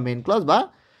ইন্ডিপেন্ডেন্ট বা মেন ক্লজ বা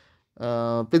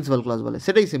প্রিন্সিপাল ক্লজ বলে,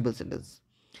 সেটাই সিম্পল সেন্টেন্স।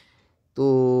 তো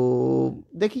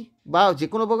দেখি, বা যে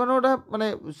কোনো প্রকারে ওটা মানে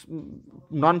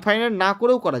নন ফাইনাইট না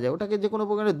করেও করা যায়, ওটাকে যে কোনো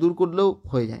প্রকারে দূর করলেও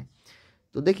হয়ে যায়।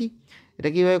 তো দেখি এটা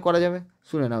কীভাবে করা যাবে,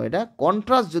 শুনে নাও। এটা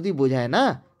কন্ট্রাস্ট যদি বোঝায় না,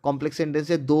 কমপ্লেক্স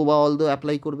সেন্টেন্সে দো বা অল দো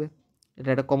অ্যাপ্লাই করবে, এটা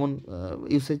একটা কমন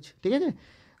ইউসেজ, ঠিক আছে?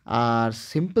 আর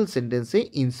সিম্পল সেন্টেন্সে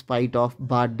ইনস্পাইট অফ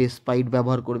বা ডেসপাইট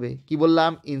ব্যবহার করবে। কি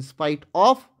বললাম? ইনস্পাইট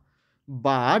অফ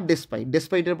বা ডেসপাইট,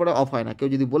 ডেসপাইটের পরে অফ হয় না, কেউ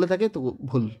যদি বলে থাকে তো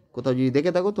ভুল, কোথাও যদি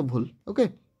দেখে থাকো তো ভুল। ওকে,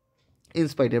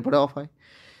 ইনস্পাইটের পরে অফ হয়।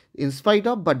 ইনস্পাইট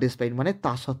অফ বা ডেসপাইট মানে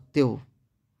তা সত্ত্বেও,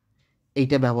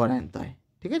 এইটা ব্যবহার আনতে হয়,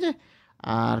 ঠিক আছে?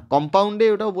 আর কম্পাউন্ডে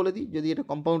ওটাও বলে দিই, যদি এটা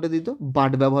কম্পাউন্ডে দিত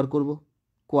বাট ব্যবহার করব,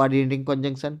 কোঅর্ডিনেটিং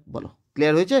কনজাংশন। বলো,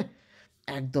 ক্লিয়ার হয়েছে?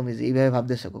 একদম ইজি, এইভাবে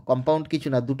ভাবতে শেখো। কম্পাউন্ড কিছু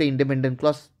না, দুটো ইন্ডিপেন্ডেন্ট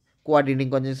ক্লজ কোঅর্ডিনেটিং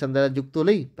কনজাংশন দ্বারা যুক্ত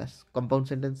হলেই ব্যাস কম্পাউন্ড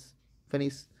সেন্টেন্স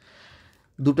ফিনিশ।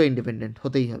 দুটো ইন্ডিপেন্ডেন্ট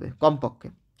হতেই হবে কমপক্ষে।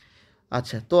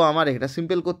 আচ্ছা, তো আমার এটা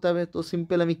সিম্পল করতে হবে, তো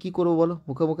সিম্পল আমি কি করবো বলো,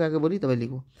 মুখে মুখে আগে বলি তবে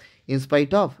লিখবো।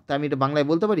 ইনস্পাইট অফ, তা আমি এটা বাংলায়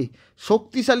বলতে পারি,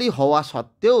 শক্তিশালী হওয়া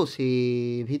সত্ত্বেও সে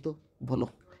ভীত। বলো,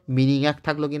 মিনিং এক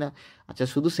থাকলো কি না? আচ্ছা,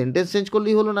 শুধু সেন্টেন্স চেঞ্জ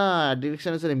করলেই হলো না,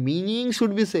 ডিরেকশন অনুসারে মিনিং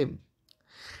শুড বি সেম।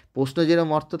 প্রশ্ন যেরকম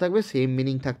অর্থ থাকবে সেম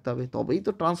মিনিং থাকতে হবে, তবেই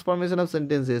তো ট্রান্সফরমেশন অফ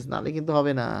সেন্টেন্সেস, নাহলে কিন্তু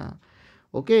হবে না।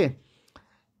 ওকে,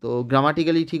 তো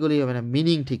গ্রামাটিক্যালি ঠিক হলেই হবে না,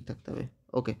 মিনিং ঠিক থাকতে হবে।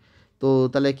 ওকে, তো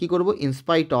তাহলে কী করবো,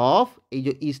 ইনস্পাইট অফ, এই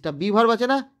যে ইজটা বি ভার্ব আছে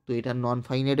না, তো এটা নন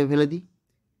ফাইনাইটে ফেলে দিই,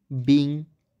 বিং।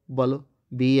 বলো,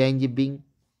 বিআইএনজি বিং।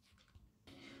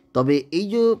 তবে এই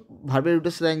যে ভার্বের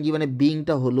রুটের সাথে আইএনজি মানে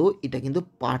বিংটা হলো, এটা কিন্তু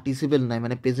পার্টিসিপেল নয়,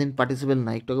 মানে প্রেজেন্ট পার্টিসিপেল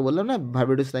নয়। একটু আগে বললাম না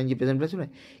ভার্বের রুটের সাথে আইএনজি প্রেজেন্ট পার্টিসিপেল,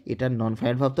 এটা নন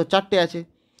ফাইনাইট ভার্ব তো 4টে আছে,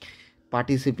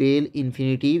 পার্টিসিপেল,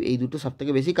 ইনফিনিটিভ, এই দুটো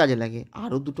সবথেকে বেশি কাজে লাগে।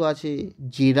 আরও দুটো আছে,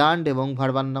 জেরান্ড এবং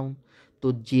ভার্বাল নাউন। তো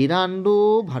জেরান্ডও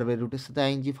ভার্বের রুটের সাথে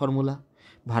আইএনজি ফর্মুলা,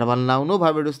 ভার্বাল নাউনও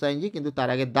ভার্বের রুটের সাথে আইএনজি, কিন্তু তার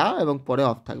আগে দা এবং পরে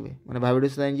অফ থাকবে, মানে ভার্বের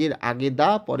রুটের সাথে আইএনজির আগে দা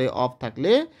পরে অফ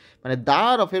থাকলে, মানে দা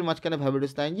আর অফের মাঝখানে ভার্বের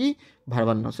রুটের সাথে আইএনজি,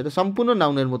 ভার্বাল নাউন, সেটা সম্পূর্ণ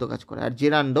নাউনের মতো কাজ করে। আর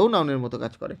জেরান্ডও নাউনের মতো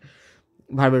কাজ করে,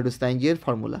 ভার্বের রুটের সাথে আইএনজি এর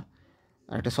ফর্মুলা।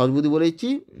 আর একটা সহজবুদ্ধি বলে দিচ্ছি,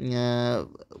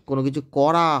 কোনো কিছু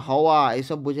করা, হওয়া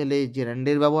এসব বোঝালে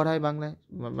জেরান্ডের ব্যবহার হয় বাংলায়,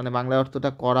 মানে বাংলার অর্থটা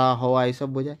করা, হওয়া এসব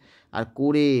বোঝায়। আর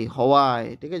করে, হওয়ায়,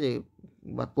 ঠিক আছে,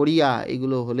 বা করিয়া,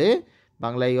 এগুলো হলে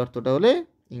বাংলায় এই অর্থটা হলে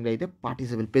ইংরাজিতে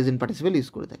পার্টিসিপেল, প্রেজেন্ট পার্টিসিপেল ইউজ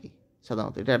করে থাকি।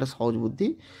 সাধারণত। এটা একটা সহজ বুদ্ধি,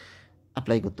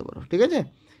 অ্যাপ্লাই করতে পারো, ঠিক আছে?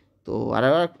 তো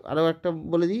আরও একটা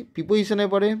বলে দিই, প্রিপোজিশনের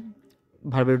পরে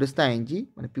ভার্বের উদ্দেশ্যে আইএনজি,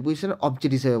 মানে প্রিপোজিশনের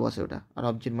অবজেক্ট হিসেবে বসে ওটা, আর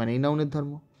অবজেক্ট মানেই নাউনের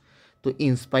ধর্ম। তো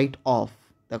ইনস্পাইট অফ,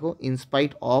 দেখো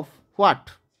ইনস্পাইট অফ হোয়াট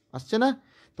আসছে না,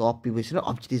 তো অফ প্রিপোজিশনের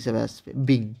অবজেক্ট হিসেবে আসবে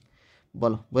বিং।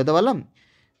 বলো, বুঝতে পারলাম?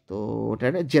 তো ওটা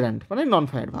একটা জেরান্ড মানে নন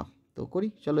ফায়ার ভাব। তো করি,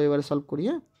 চলো এবারে সলভ করি।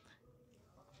 হ্যাঁ,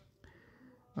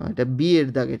 এটা বি এর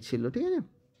দাগের ছিল, ঠিক আছে?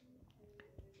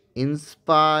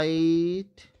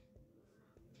 ইনস্পাইট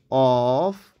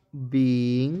অফ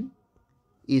বিং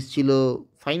ইজ ছিল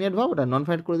ফাইনাইট ভাব, ওটা নন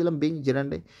ফাইনাইট করে দিলাম being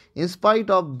জেরান্ডে। In spite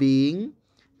of being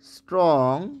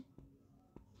strong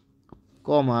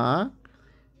comma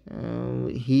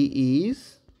he is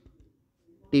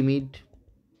timid.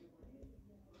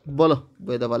 বলো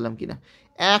বুঝতে পারলাম কি না?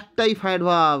 একটাই ফাইনাইট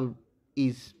ভাব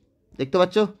ইজ, দেখতে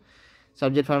পাচ্ছ?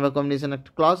 সাবজেক্ট ফাইনাইট ভাব কম্বিনেশন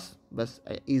একটা ক্লজ, ব্যাস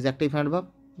ইজ একটাই ফাইনাইট ভাব,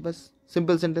 ব্যাস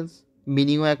সিম্পল সেন্টেন্স,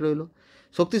 মিনিংও এক রইল।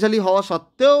 শক্তিশালী হওয়া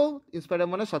সত্ত্বেও, ইন্সপায়ার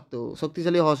মানে সত্ত্বেও,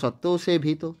 শক্তিশালী হওয়া সত্ত্বেও সে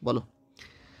ভীত। বলো,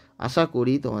 আশা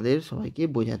করি তোমাদের সবাইকে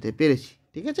বোঝাতে পেরেছি,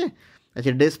 ঠিক আছে?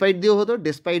 আচ্ছা, ডেসপাইট দিয়েও হতো,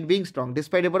 ডেসপাইট বিং স্ট্রং,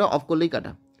 ডেসপাইটের পরে অফ করলেই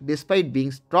কাটা, despite being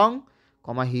strong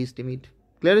comma he is timid.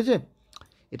 Clear হয়েছে?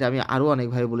 এটা আমি আরও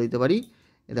অনেকভাবে বলে দিতে পারি।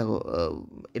 দেখো,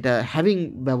 এটা হ্যাভিং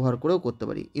ব্যবহার করেও করতে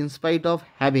পারি, ইনস্পাইট অফ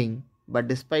হ্যাভিং বা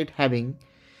ডেসপাইট হ্যাভিং,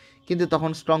 কিন্তু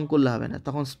তখন স্ট্রং করলে হবে না,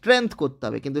 তখন স্ট্রেংথ করতে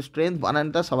হবে, কিন্তু স্ট্রেংথ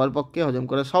বানানটা সবার পক্ষে হজম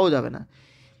করা সহজ হবে না।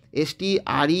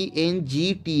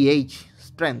 STRENGTH,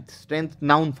 strength, strength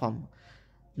noun form,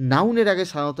 নাউনের আগে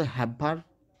সাধারণত হ্যাভ ভার্ব,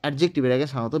 অ্যাডজেক্টিভের আগে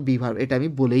সাধারণত বি ভার্ব, এটা আমি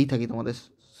বলেই থাকি তোমাদের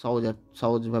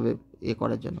সহজভাবে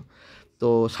করার জন্য। তো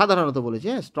সাধারণত বলেছি,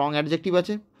 হ্যাঁ, স্ট্রং অ্যাডজেক্টিভ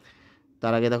আছে,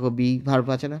 তার আগে দেখো বি ভার্ব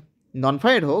আছে না, নন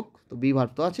ফাইড হোক তো বি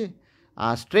ভার্ব তো আছে,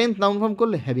 আর স্ট্রেংথ নাউন ফর্ম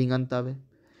করলে হ্যাভিং আনতে হবে।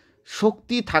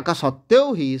 শক্তি থাকা সত্ত্বেও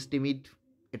হি ইজ টিমিড,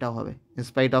 এটাও হবে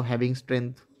in spite of having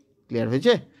strength. Clear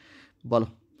হয়েছে? বলো,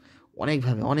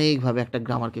 অনেকভাবে একটা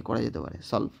গ্রামারকে করা যেতে পারে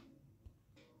সলভ।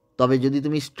 তবে যদি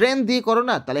তুমি স্ট্রেংথ দিয়ে করো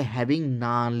না, তাহলে হ্যাভিং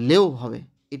না আনলেও হবে।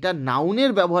 এটা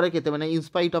নাউনের ব্যবহারের ক্ষেত্রে, মানে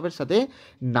ইনস্পাইট অফের সাথে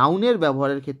নাউনের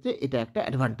ব্যবহারের ক্ষেত্রে এটা একটা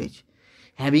অ্যাডভান্টেজ।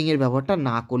 হ্যাভিংয়ের ব্যবহারটা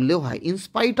না করলেও হয়,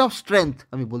 ইনস্পাইট অফ স্ট্রেংথ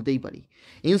আমি বলতেই পারি,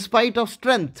 in spite of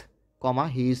strength comma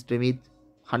he is timid,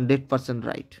 100%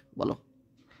 right. বলো,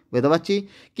 বুঝতে পারছি?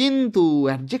 কিন্তু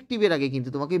অ্যাডজেক্টিভের আগে কিন্তু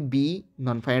তোমাকে বি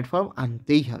নন ফাইনাইট ফর্ম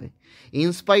আনতেই হবে,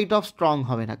 ইনস্পাইট অফ স্ট্রং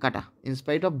হবে না, কাটা,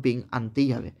 ইনস্পাইট অফ বিং আনতেই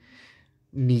হবে।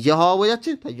 নিজে হওয়া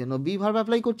বোঝাচ্ছে, তাই জন্য বি ভার্ব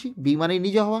অ্যাপ্লাই করছি, বি মানেই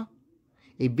নিজে হওয়া।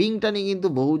 এই বিংটা নিয়ে কিন্তু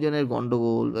বহুজনের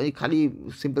গণ্ডগোল, এই খালি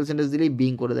সিম্পল সেন্টেন্স দিলেই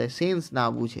বিং করে দেয়, সেন্স না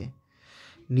বুঝে।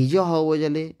 নিজে হওয়া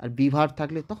বোঝালে আর বি ভার্ব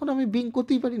থাকলে তখন আমি বিং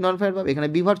করতেই পারি, নন ফাইনাইট ভার্ব। এখানে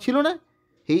বি ভার্ব ছিল না,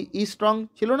 হি ইজ স্ট্রং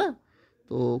ছিল না,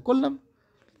 তো করলাম।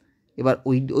 এবার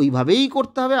ওইভাবেই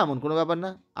করতে হবে এমন কোনো ব্যাপার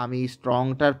না, আমি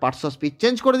স্ট্রংটার পার্টস অফ স্পিচ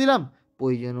চেঞ্জ করে দিলাম,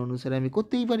 প্রয়োজন অনুসারে আমি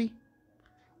করতেই পারি,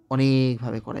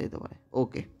 অনেকভাবে করা যেতে পারে।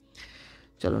 ওকে,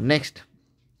 চলো নেক্সট,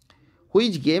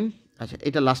 হুইচ গেম, আচ্ছা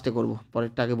এটা লাস্টে করবো,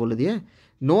 পরেরটা আগে বলে দিয়ে।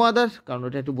 নো আদার, কারণ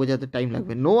ওটা একটু বোঝাতে টাইম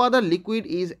লাগবে। No other liquid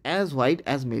is as white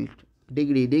as milk.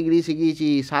 Degree শিখিয়েছি,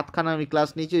 7খানা আমি ক্লাস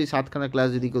নিয়েছি, ওই 7খানা ক্লাস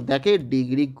যদি কেউ দেখে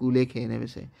ডিগ্রি গুলে খেয়ে নেবে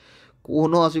সে,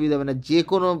 কোনো অসুবিধা হবে না, যে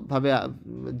কোনোভাবে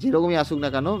যেরকমই আসুক না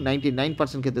কেন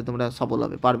 99% ক্ষেত্রে তোমরা সফল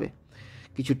হবে, পারবে।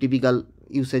 কিছু টিপিক্যাল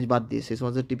ইউসেজ বাদ দিয়ে, সে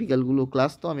সমস্ত টিপিক্যালগুলো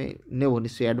ক্লাস তো আমি নেবো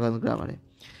নিশ্চয়ই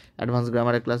অ্যাডভান্স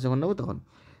গ্রামারের ক্লাস যখন নেবো তখন।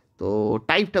 তো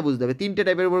টাইপটা বুঝতে হবে, 3টে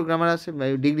টাইপের উপর গ্রামার আসে,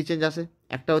 ডিগ্রি চেঞ্জ আসে।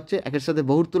 একটা হচ্ছে একের সাথে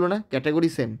বহুর তুলনা, ক্যাটাগরি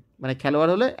সেম, মানে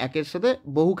খেলোয়াড় হলে একের সাথে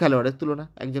বহু খেলোয়াড়ের তুলনা,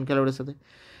 একজন খেলোয়াড়ের সাথে।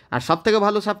 আর সব থেকে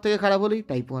ভালো সব থেকে খারাপ হলেই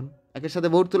টাইপ 1, একের সাথে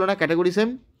বহুর তুলনা, ক্যাটাগরি সেম,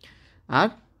 আর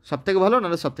সব থেকে ভালো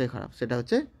নাহলে সব থেকে খারাপ, সেটা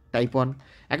হচ্ছে টাইপ 1।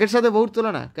 একের সাথে বহুর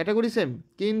তুলনা, ক্যাটাগরি সেম,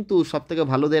 কিন্তু সব থেকে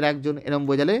ভালোদের একজন, এরম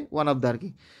বোঝালে ওয়ান অফ দ্য আর কি,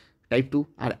 টাইপ 2।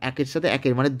 আর একের সাথে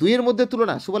একের মানে 2-এর মধ্যে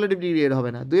তুলনা, সুপারলেটিভ ডিগ্রি এর হবে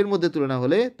না, 2-এর মধ্যে তুলনা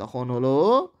হলে তখন হলো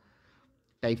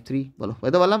টাইপ 3। বলো,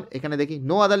 বুঝতে পারলাম? এখানে দেখি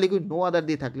no other liquid, no other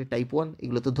দিয়ে থাকলে টাইপ 1,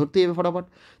 এগুলো তো ধরতেই হবে ফটাফট।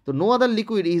 তো no other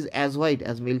liquid is as white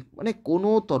as milk, মানে কোনো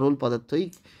তরল পদার্থই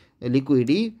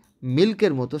লিকুইডই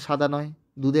মিল্কের মতো সাদা নয়,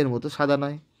 দুধের মতো সাদা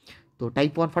নয়। তো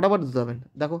টাইপ 1 ফটাফট দিতে হবে।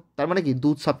 দেখো তার মানে কি,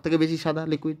 দুধ সব থেকে বেশি সাদা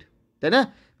লিকুইড, তাই না?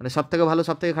 মানে সব থেকে ভালো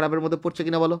সব থেকে খারাপের মধ্যে পড়ছে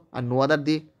কিনা বলো। আর নো আদার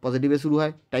দিয়ে পজিটিভে শুরু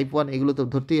হয়, টাইপ 1, এগুলো তো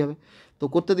ধরতেই হবে। তো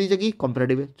করতে দিয়েছে কি,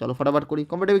 কম্পারেটিভে। চলো ফটাফট করি,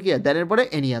 কম্পারেটিভে কি আর দ্যানের পরে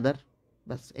এনি আদার,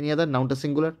 ব্যাস এনি আদার, নাউনটা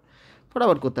সিঙ্গুলার,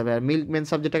 ফটাফট করতে হবে। আর মিল্ক মেন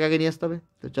সাবজেক্টটাকে আগে নিয়ে আসতে হবে।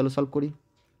 তো চলো সলভ করি।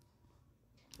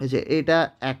 এই যে এটা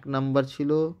 1 নাম্বার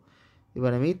ছিল,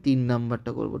 এবার আমি 3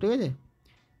 নাম্বারটা করবো, ঠিক আছে?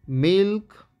 মিল্ক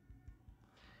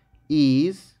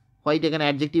ইজ হোয়াইট, এখানে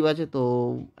অ্যাডজেক্টিভ আছে তো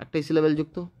একটাই সিলেবেল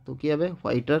যুক্ত, তো কী হবে,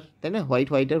 হোয়াইটার, তাই না?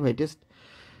 হোয়াইটার, হোয়াইটেস্ট।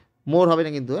 মোর হবে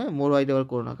না কিন্তু, হ্যাঁ, মোর হোয়াইট আবার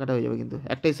করো না, কাটা হয়ে যাবে কিন্তু।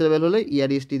 একটাই সিলেবেল হলে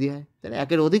EREST দিয়ে হয়, তাই না?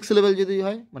 একের অধিক সিলেবেল যদি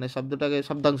হয়, মানে শব্দটাকে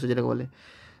শব্দাংশ যেটাকে বলে,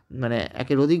 মানে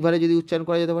একের অধিক ভারে যদি উচ্চারণ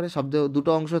করা যেতে পারে, শব্দ দুটো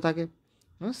অংশ থাকে,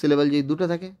 সিলেবেল যদি দুটো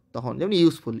থাকে, তখন যেমন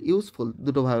ইউজফুল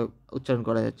দুটো ভাবে উচ্চারণ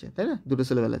করা যাচ্ছে, তাই না, দুটো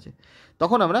সিলেবেল আছে,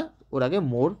 তখন আমরা ওর আগে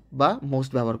মোর বা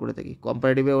মোস্ট ব্যবহার করে থাকি।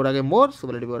 কম্পারেটিভে ওর আগে মোর,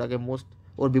 সুপারলেটিভে ওর আগে মোস্ট।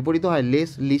 ওর বিপরীত হয়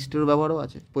লিস্টের ব্যবহারও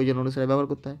আছে, প্রয়োজন অনুসারে ব্যবহার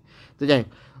করতে হয়। তো যাই হোক,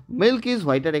 মিল্ক ইজ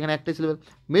হোয়াইটার, এখানে একটাই syllable,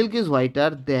 milk is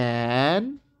whiter than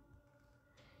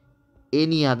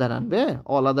any other আনবে,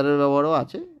 অল আদারের ব্যবহারও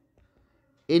আছে,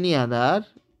 এনি আদার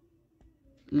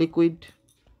লিকুইড।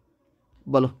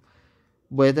 বলো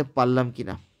বোঝাতে পারলাম কি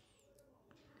না?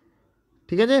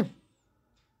 ঠিক আছে,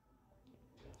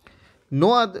 no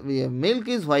milk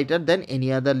is whiter than any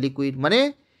other liquid, মানে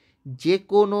যে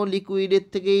কোনো লিকুইডের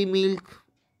থেকেই মিল্ক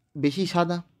বেশি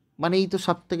সাদা, মানেই তো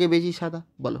সব থেকে বেশি সাদা।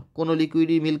 বলো কোনো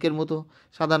লিকুইডই মিল্কের মতো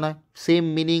সাদা নয়। সেম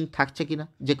মিনিং থাকছে কি না,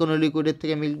 যে কোনো লিকুইডের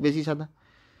থেকে মিল্ক বেশি সাদা?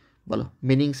 বলো,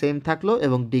 মিনিং সেম থাকলো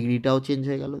এবং ডিগ্রিটাও চেঞ্জ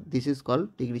হয়ে গেল, this is called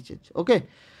degree change. Okay,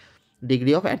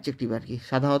 degree of adjective আর কি।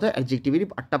 সাধারণত অ্যাডজেক্টিভেরই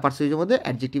 8টা পার্সেন্টেজের মধ্যে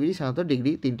অ্যাডজেক্টিভেরই সাধারণত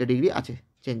ডিগ্রি 3টে ডিগ্রি আছে,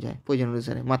 চেঞ্জ হয় প্রয়োজন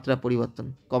অনুসারে, মাত্রা পরিবর্তন,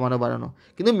 কমানো বাড়ানো,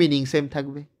 কিন্তু মিনিং সেম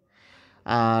থাকবে।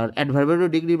 আর অ্যাডভার্বেরও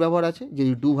ডিগ্রির ব্যবহার আছে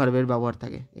যদি ডু ভার্বের ব্যবহার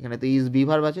থাকে। এখানে তো ইজ বি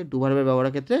ভার্ব আছে, ডু ভার্বের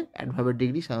ব্যবহারের ক্ষেত্রে অ্যাডভার্বের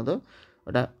ডিগ্রি সাধারণত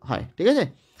ওটা হয়। ঠিক আছে,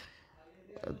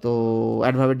 তো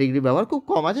অ্যাডভার্বের ডিগ্রির ব্যবহার খুব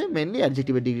কম আছে, মেনলি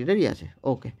অ্যাডজেক্টিভের ডিগ্রিটারই আছে।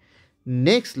 ওকে,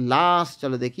 নেক্সট লাস্ট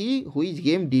চলো দেখি, which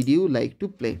game did you like to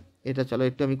play. এটা চলো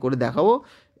একটু আমি করে দেখাবো,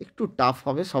 একটু টাফ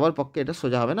হবে সবার পক্ষে, এটা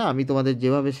সোজা হবে না, আমি তোমাদের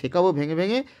যেভাবে শেখাবো ভেঙে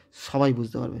ভেঙে সবাই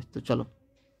বুঝতে পারবে। তো চলো,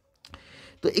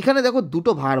 তো এখানে দেখো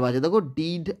দুটো ভার্ব আছে, দেখো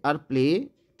ডিড আর প্লে,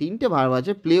 3টে ভার্ব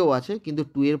আছে, প্লেও আছে, কিন্তু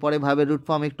 2 এর পরে ভার্বের রুট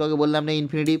ফর্ম একটু আগে বললাম না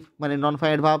ইনফিনিটিভ, মানে নন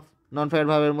ফায়ার্ড ভার্ব, নন ফায়ার্ড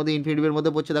ভার্বের মধ্যে ইনফিনিটিভের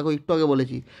মধ্যে পড়ছে, দেখো একটু আগে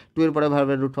বলেছি 2 এর পরে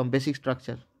ভার্বের রুট ফর্ম, বেসিক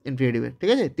স্ট্রাকচার ইনফিনিটিভের। ঠিক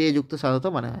আছে, তে যুক্ত সাধারণত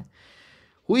মানে হয়।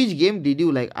 Which game did you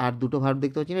like, আর দুটো ভার্ব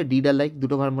দেখতে পাচ্ছি না, ডিড আর লাইক,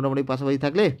 দুটো ভার্ব মোটামুটি পাশাপাশি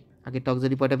থাকলে আগেরটা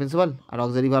অক্সিলারি পয়েন্ট প্রিন্সিপাল আর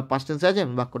অক্সিলারি ভার্ব পাস্ট টেন্সে আছে,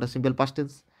 বাক্যটা সিম্পল পাস্ট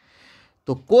টেন্স।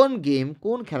 তো কোন গেম,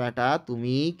 কোন খেলাটা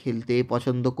তুমি খেলতে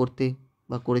পছন্দ করতে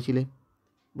বা করেছিলে?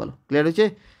 বলো, ক্লিয়ার হয়েছে?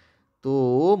 তো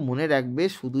মনে রাখবে,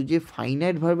 শুধু যে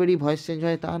ফাইনাইট ভার্বেরই ভয়েস চেঞ্জ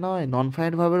হয় তা নয়, নন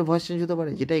ফাইনাইট ভার্বের ভয়েস চেঞ্জ হতে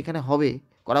পারে, যেটা এখানে হবে,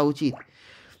 করা উচিত।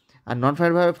 আর নন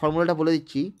ফাইনাইট ভার্বের ফর্মুলাটা বলে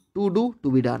দিচ্ছি, to do to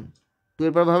be done, 2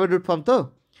 এর পর ভার্বের রুট ফর্ম, তো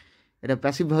এটা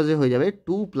প্যাসিভ ভয়েসে হয়ে যাবে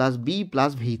 2 + বি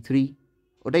 + V3,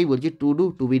 ওটাই বলছি, to do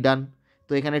to be done.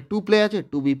 তো এখানে টু প্লে আছে,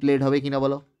 টু বি প্লেড হবে কিনা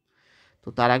বলো? তো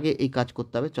তার আগে এই কাজ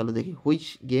করতে হবে। চলো দেখি, which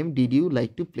game did you like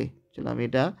to play. চলো আমি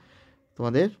এটা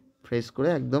তোমাদের ফ্রেশ করে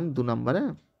একদম 2 নম্বরে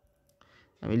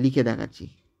আমি লিখে দেখাচ্ছি,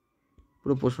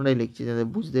 পুরো প্রশ্নটাই লিখছি যাতে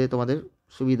বুঝতে তোমাদের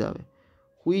সুবিধা হবে।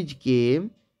 Which game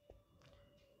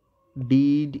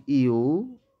did you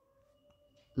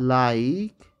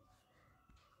like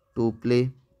to play,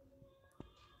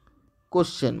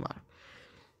 question mark.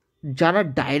 যারা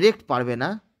ডাইরেক্ট পারবে না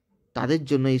তাদের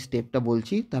জন্য এই স্টেপটা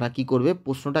বলছি, তারা কি করবে,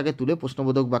 প্রশ্নটাকে তুলে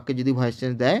প্রশ্নবোধক বাক্যে যদি ভয়েস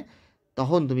চেঞ্জ দেয়,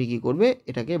 তখন তুমি কি করবে,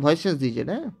 এটাকে ভয়েস চেঞ্জ দিয়েছে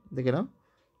না, দেখে নাও,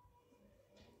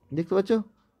 দেখতে পাচ্ছ,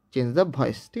 চেঞ্জ দ্য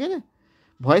ভয়েস। ঠিক আছে,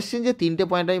 ভয়েস চেঞ্জের 3টে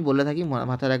পয়েন্ট আমি বলে থাকি,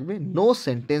 মাথায় রাখবে। নো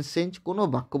সেন্টেন্স চেঞ্জ, কোনো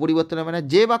বাক্য পরিবর্তন হবে না,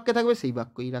 যে বাক্যে থাকবে সেই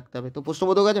বাক্যই রাখতে হবে। তো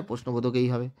প্রশ্নবোধক আছে, প্রশ্নবোধকেই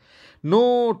হবে। নো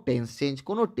টেন্স চেঞ্জ,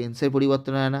 কোনো টেন্সের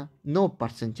পরিবর্তন হয় না। নো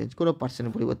পার্সেন্ট চেঞ্জ, কোনো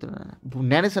পার্সেন্টের পরিবর্তন হয় না।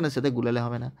 ন্যারেশনের সাথে গুলালে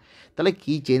হবে না। তাহলে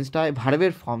কী চেঞ্জটা হয়,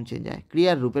 ভার্বের ফর্ম চেঞ্জ হয়,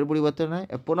 ক্রিয়ার রূপের পরিবর্তন হয়,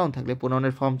 প্রোনাউন থাকলে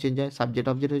প্রোনাউনের ফর্ম চেঞ্জ হয়, সাবজেক্ট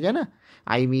অবজেক্ট হয়ে যায় না,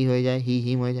 আই মি হয়ে যায়, হি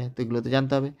হিম হয়ে যায়, তো এগুলো তো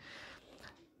জানতে হবে,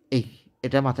 এই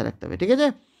এটা মাথায় রাখতে হবে। ঠিক আছে,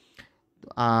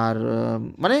 আর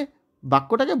মানে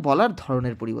বাক্যটাকে বলার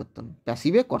ধরনের পরিবর্তন,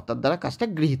 প্যাসিভে কর্তার দ্বারা কাজটা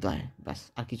গৃহীত হয়, ব্যাস,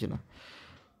 আর কিছু না।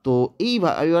 তো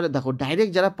এবারে দেখো,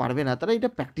 ডাইরেক্ট যারা পারবে না তারা এটা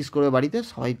প্র্যাকটিস করবে বাড়িতে,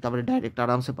 সবাই তারপরে ডাইরেক্ট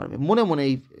আরামসে পারবে, মনে মনে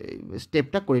এই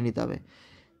স্টেপটা করে নিতে হবে।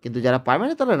 কিন্তু যারা পারবে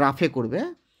না তারা রাফে করবে।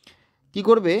 কি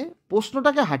করবে,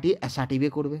 প্রশ্নটাকে হাঁটিয়ে অ্যাসার্টিভে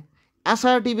করবে।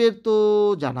 অ্যাসার্টিভের তো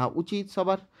জানা উচিত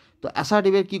সবার। তো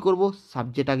অ্যাসার্টিভের কী করব,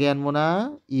 সাবজেক্ট আগে আনবো না,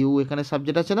 ইউ, এখানে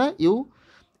সাবজেক্ট আছে না, ইউ।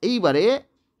 এইবারে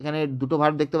এখানে দুটো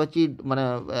ভার্ব দেখতে পাচ্ছি, মানে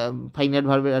ফাইনাইট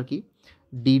ভার্বের আর কি,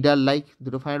 ডিড আর লাইক,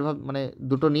 দুটো ফাইনাইট ভার্ব, মানে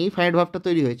দুটো নিয়েই ফাইনাইট ভার্বটা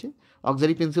তৈরি হয়েছে।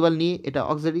 অক্সিলারি প্রিন্সিপাল নিয়ে, এটা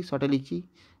অক্সিলারি শর্টে লিখছি,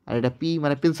 আর এটা পি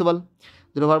মানে প্রিন্সিপাল।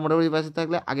 দুটো ভার্ব মোটামুটি পাশে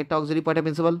থাকলে আগেরটা অক্সিলারি, পয়টা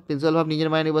প্রিন্সিপাল। প্রিন্সিপাল ভার্ব নিজের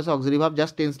মাইনে বসে, অক্সিলারি ভার্ব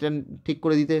জাস্ট টেন্সটা ঠিক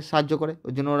করে দিতে সাহায্য করে,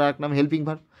 ওর জন্য ওরা এক নাম হেল্পিং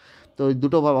ভার্ব। তো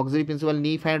দুটো ভার্ব অক্সিলারি প্রিন্সিপাল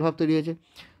নিয়েই ফাইনাইট ভার্ব তৈরি হয়েছে,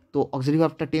 তো অক্সিলারি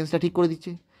ভার্বটা টেন্সটা ঠিক করে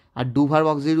দিচ্ছে। আর ডু ভার্ব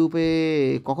অক্সিলারি রূপে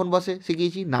কখন বসে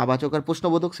শিখিয়েছি, নাবাচক আর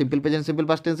প্রশ্নবোধক, সিম্পল প্রেজেন্ট সিম্পল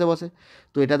পাস্ট টেন্সে বসে।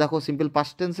 তো এটা দেখো সিম্পল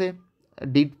পাস্ট টেন্সে,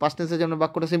 ডিড পাস্ট টেন্সের জন্য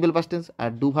বাক্যটা simple past tense. R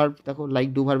do verb দেখো, লাইক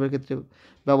ডু ভার্বের ক্ষেত্রে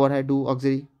ব্যবহার হয় do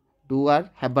auxiliary, do R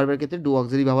have ভার্বের ক্ষেত্রে ডু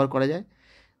অক্সিলারি ব্যবহার করা যায়,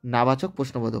 নাবাচক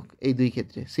প্রশ্নবোধক এই দুই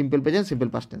ক্ষেত্রে, সিম্পল প্রেজেন্ট সিম্পল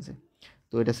পাস্ট টেন্সে।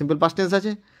 তো এটা সিম্পল পাস্ট টেন্স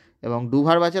আছে এবং ডু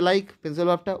ভার্ব আছে লাইক প্রিন্সিপাল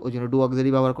ভার্বটা, ওই জন্য ডু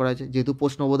অক্সিলারি ব্যবহার করা আছে, যেহেতু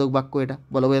প্রশ্নবোধক বাক্য, এটা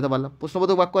বলো বোঝাতে পারলাম,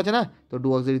 প্রশ্নবোধক বাক্য আছে না, তো ডু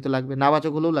অক্সিলারি তো লাগবে,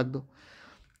 নাবাচক হলেও লাগতো।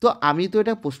 তো আমি তো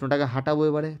এটা প্রশ্নটাকে হাঁটাবো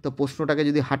এবারে, তো প্রশ্নটাকে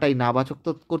যদি হাঁটাই না বাচক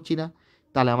তো করছি না,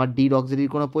 তাহলে আমার ডিড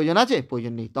অক্সিলারির কোনো প্রয়োজন আছে?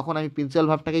 প্রয়োজন নেই। তখন আমি প্রিন্সিপাল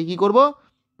ভার্বটাকে কী করব?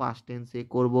 পাস্ট টেন্সে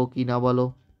করব কি না বলো?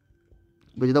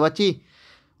 বুঝতে পারছি?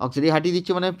 অক্সিলারি হাঁটিয়ে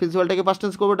দিচ্ছি মানে প্রিন্সিপালটাকে পাস্ট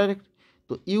টেন্স করবো ডাইরেক্ট।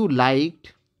 তো you liked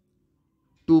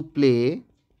to play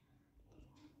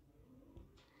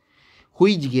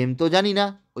which game, তো জানি না,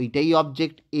 ওইটাই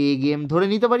অবজেক্ট। এ গেম ধরে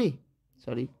নিতে পারি,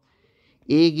 সরি,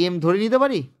 এ গেম ধরে নিতে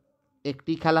পারি,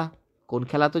 একটি খেলা। কোন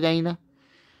খেলা তো জানি না,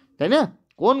 তাই না?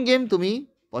 কোন গেম তুমি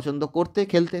পছন্দ করতে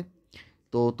খেলতে,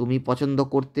 তো তুমি পছন্দ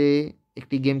করতে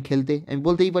একটি গেম খেলতে, আমি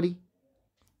বলতেই পারি।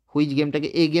 হুইচ গেমটাকে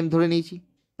এ গেম ধরে নিয়েছি,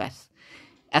 ব্যাস।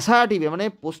 অ্যাসার্টিভে মানে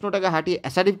প্রশ্নটাকে হাঁটিয়ে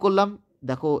অ্যাসার্টিভ করলাম।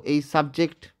 দেখো এই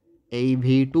সাবজেক্ট, এই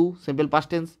V2 সিম্পল পাস্ট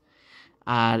টেন্স,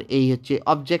 আর এই হচ্ছে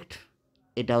অবজেক্ট,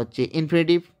 এটা হচ্ছে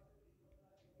ইনফিনিটিভ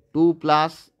 2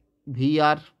 প্লাস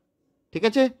VR, ঠিক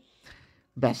আছে?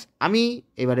 ব্যাস, আমি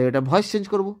এবারে এটা ভয়েস চেঞ্জ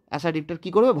করবো। অ্যাসার্টিভটার কী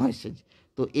করবে? Voice change.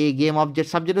 তো এ গেম অবজেক্ট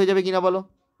সাবজেক্ট হয়ে যাবে কিনা বলো?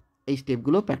 এই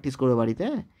স্টেপগুলো প্র্যাকটিস করবে বাড়িতে,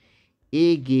 হ্যাঁ। এ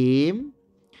গেম,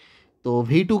 তো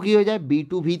V2 কী হয়ে যায়?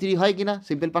 B2 V3 হয় কিনা?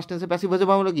 সিম্পল পাস্ট টেন্সে প্যাসিভ হয়েছে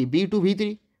বাংলা কি? B2 V3,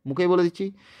 মুখেই বলে দিচ্ছি।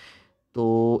 তো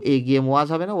এ গেম ওয়াজ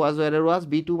হবে না, ওয়াজ ওয়ারের ওয়াজ,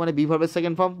 B2 মানে বি ভার্বের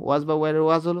সেকেন্ড ফর্ম, ওয়াজ বা ওয়ারের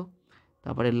ওয়াজ হলো।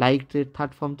 তারপরে লাইকড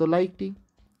থার্ড ফর্ম, তো লাইকটি।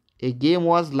 এ গেম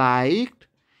ওয়াজ লাইকড,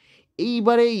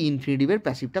 এইবারে এই ইনফিনিটিভের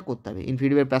প্যাসিভটা করতে হবে।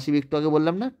 ইনফিনিটিভের প্যাসিভ একটু আগে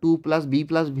বললাম না, 2 প্লাস B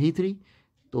প্লাস V3,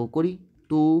 তো করি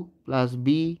 2 প্লাস B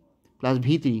প্লাস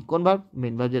V3, কোন ভার্ব?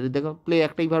 Main verb. যেটা দেখো প্লে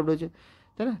একটাই ভার্ব রয়েছে,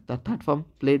 তাই না? তার থার্ড ফর্ম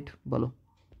প্লেড, বলো।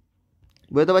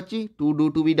 বুঝতে পারছি? To do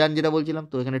to be done যেটা বলছিলাম,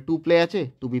 তো এখানে টু প্লে আছে,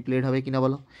 টু বি প্লেড হবে কিনা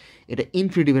বলো? এটা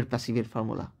ইনফিনিটিভের প্যাসিভের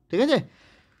ফর্মুলা, ঠিক আছে?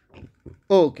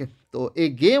 ওকে, তো এ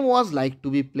game was like to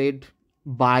be played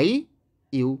by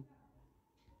you,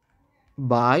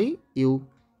 by you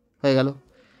হয়ে গেল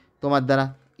তোমার দ্বারা।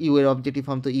 ইউ এর অবজেক্টিভ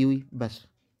ফর্ম তো ইউই, ব্যাস।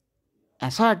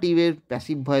 অ্যাসার্টিভের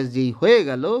প্যাসিভ ভয়েস যেই হয়ে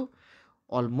গেল,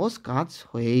 অলমোস্ট কাজ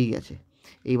হয়েই গেছে।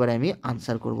 এইবারে আমি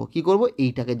আনসার করব। কি করব?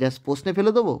 এইটাকে জাস্ট প্রশ্নে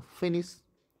ফেলে দেবো, ফিনিশ।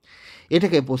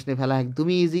 এটাকে প্রশ্নে ফেলা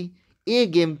একদমই ইজি। এ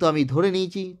গেম তো আমি ধরে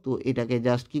নিয়েছি, তো এটাকে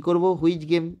জাস্ট কি করব? হুইচ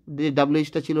গেম, যে WH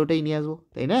ছিল ওটাই নিয়ে আসবো,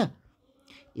 তাই না?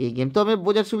 এ গেম তো আমি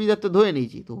বোঝার সুবিধার্থে ধরে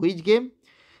নিয়েছি, তো হুইচ গেম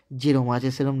যেরম আছে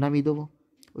সেরম নামিয়ে দেবো।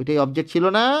 ওইটাই অবজেক্ট ছিল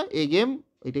না, এ গেম,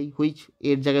 ওইটাই হুইচ,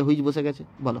 এর জায়গায় হুইচ বসে গেছে।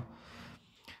 বলো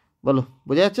বলো,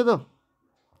 বোঝা যাচ্ছে তো?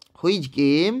 হুইচ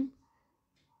গেম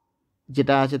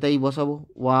যেটা আছে তাই বসাবো।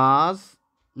 ওয়াজ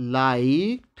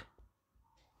লাইকড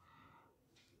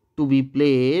টু বি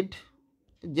প্লেড,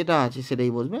 যেটা আছে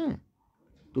সেটাই বসবে,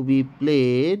 two be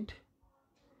played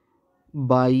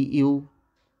by you.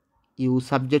 You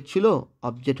subject ছিল,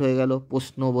 অবজেক্ট হয়ে গেল,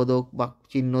 প্রশ্নবোধক বা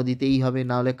চিহ্ন দিতেই হবে,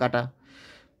 না হলে কাটা।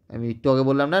 আমি একটু আগে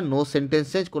বললাম না, নো সেন্টেন্স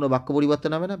চেঞ্জ, কোনো বাক্য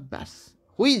পরিবর্তন হবে না, ব্যাস।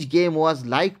 Which game was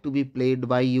like to be played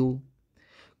by you,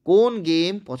 কোন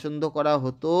গেম পছন্দ করা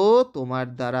হতো তোমার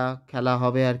দ্বারা খেলা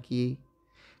হবে আর কি,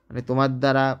 মানে তোমার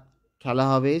দ্বারা খেলা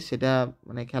হবে, সেটা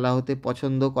মানে খেলা হতে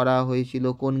পছন্দ করা হয়েছিল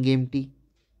কোন গেমটি।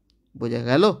 বোঝা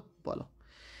গেল? বলো।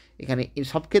 এখানে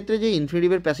সব ক্ষেত্রে যে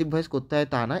ইনফিনিটিভের প্যাসিভ ভয়েস করতে হয়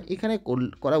তা না, এখানে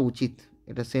করা উচিত,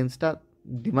 এটা সেন্সটা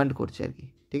ডিমান্ড করছে আর কি,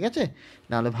 ঠিক আছে?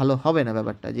 নাহলে ভালো হবে না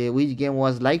ব্যাপারটা, যে which game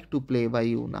was like to play by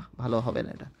you, না ভালো হবে না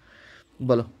এটা।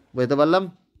 বলো, বুঝতে পারলাম?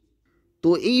 তো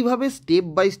এইভাবে স্টেপ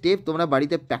বাই স্টেপ তোমরা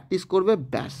বাড়িতে প্র্যাকটিস করবে,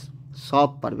 ব্যাস সব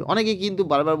পারবে। অনেকে কিন্তু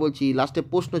বারবার বলছি লাস্টে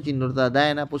প্রশ্ন চিহ্নটা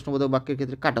দেয় না, প্রশ্নবোধক বাক্যের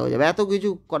ক্ষেত্রে কাটা হয়ে যাবে, এত কিছু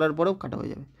করার পরেও কাটা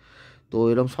হয়ে যাবে। তো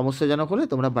এরকম সমস্যাজনক হলে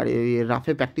তোমরা বাড়ি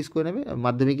রাফে প্র্যাকটিস করে নেবে।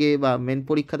 মাধ্যমিকে বা মেন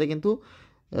পরীক্ষাতে কিন্তু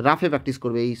রাফে প্র্যাকটিস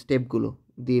করবে এই স্টেপগুলো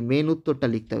দিয়ে, মেন উত্তরটা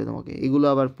লিখতে হবে তোমাকে। এগুলো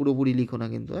আবার পুরোপুরি লিখো না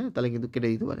কিন্তু, হ্যাঁ, তাহলে কিন্তু কেটে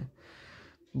দিতে পারে।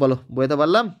 বলো, বুঝতে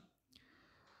পারলাম?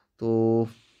 তো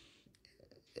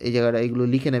এই জায়গাটা এইগুলো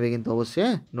লিখে নেবে কিন্তু অবশ্যই,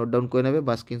 হ্যাঁ, নোট ডাউন করে নেবে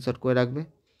বা স্ক্রিনশট করে রাখবে।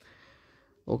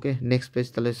 ওকে, নেক্সট পেজ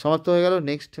তাহলে সমাপ্ত হয়ে গেল।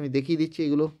 নেক্সট আমি দেখিয়ে দিচ্ছি,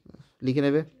 এগুলো লিখে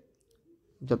নেবে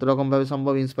যত রকমভাবে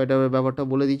সম্ভব। ইন্সপাইটারের ব্যাপারটা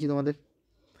বলে দিচ্ছি তোমাদের।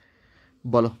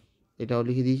 বলো, এটাও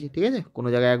লিখে দিয়েছি, ঠিক আছে? কোনো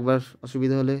জায়গায় একবার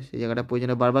অসুবিধা হলে সেই জায়গাটা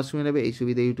প্রয়োজনে বারবার শুনে নেবে, এই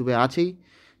সুবিধা ইউটিউবে আছেই,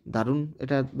 দারুণ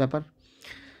এটা ব্যাপার,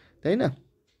 তাই না?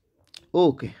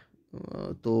 ওকে,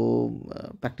 তো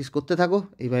প্র্যাকটিস করতে থাকো,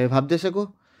 এইভাবে ভাবতে শেখো,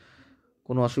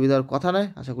 কোনো অসুবিধার কথা নয়।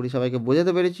 আশা করি সবাইকে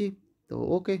বোঝাতে পেরেছি। তো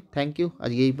ওকে, থ্যাংক ইউ,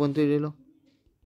 আজকে এই পর্যন্তই রইলো।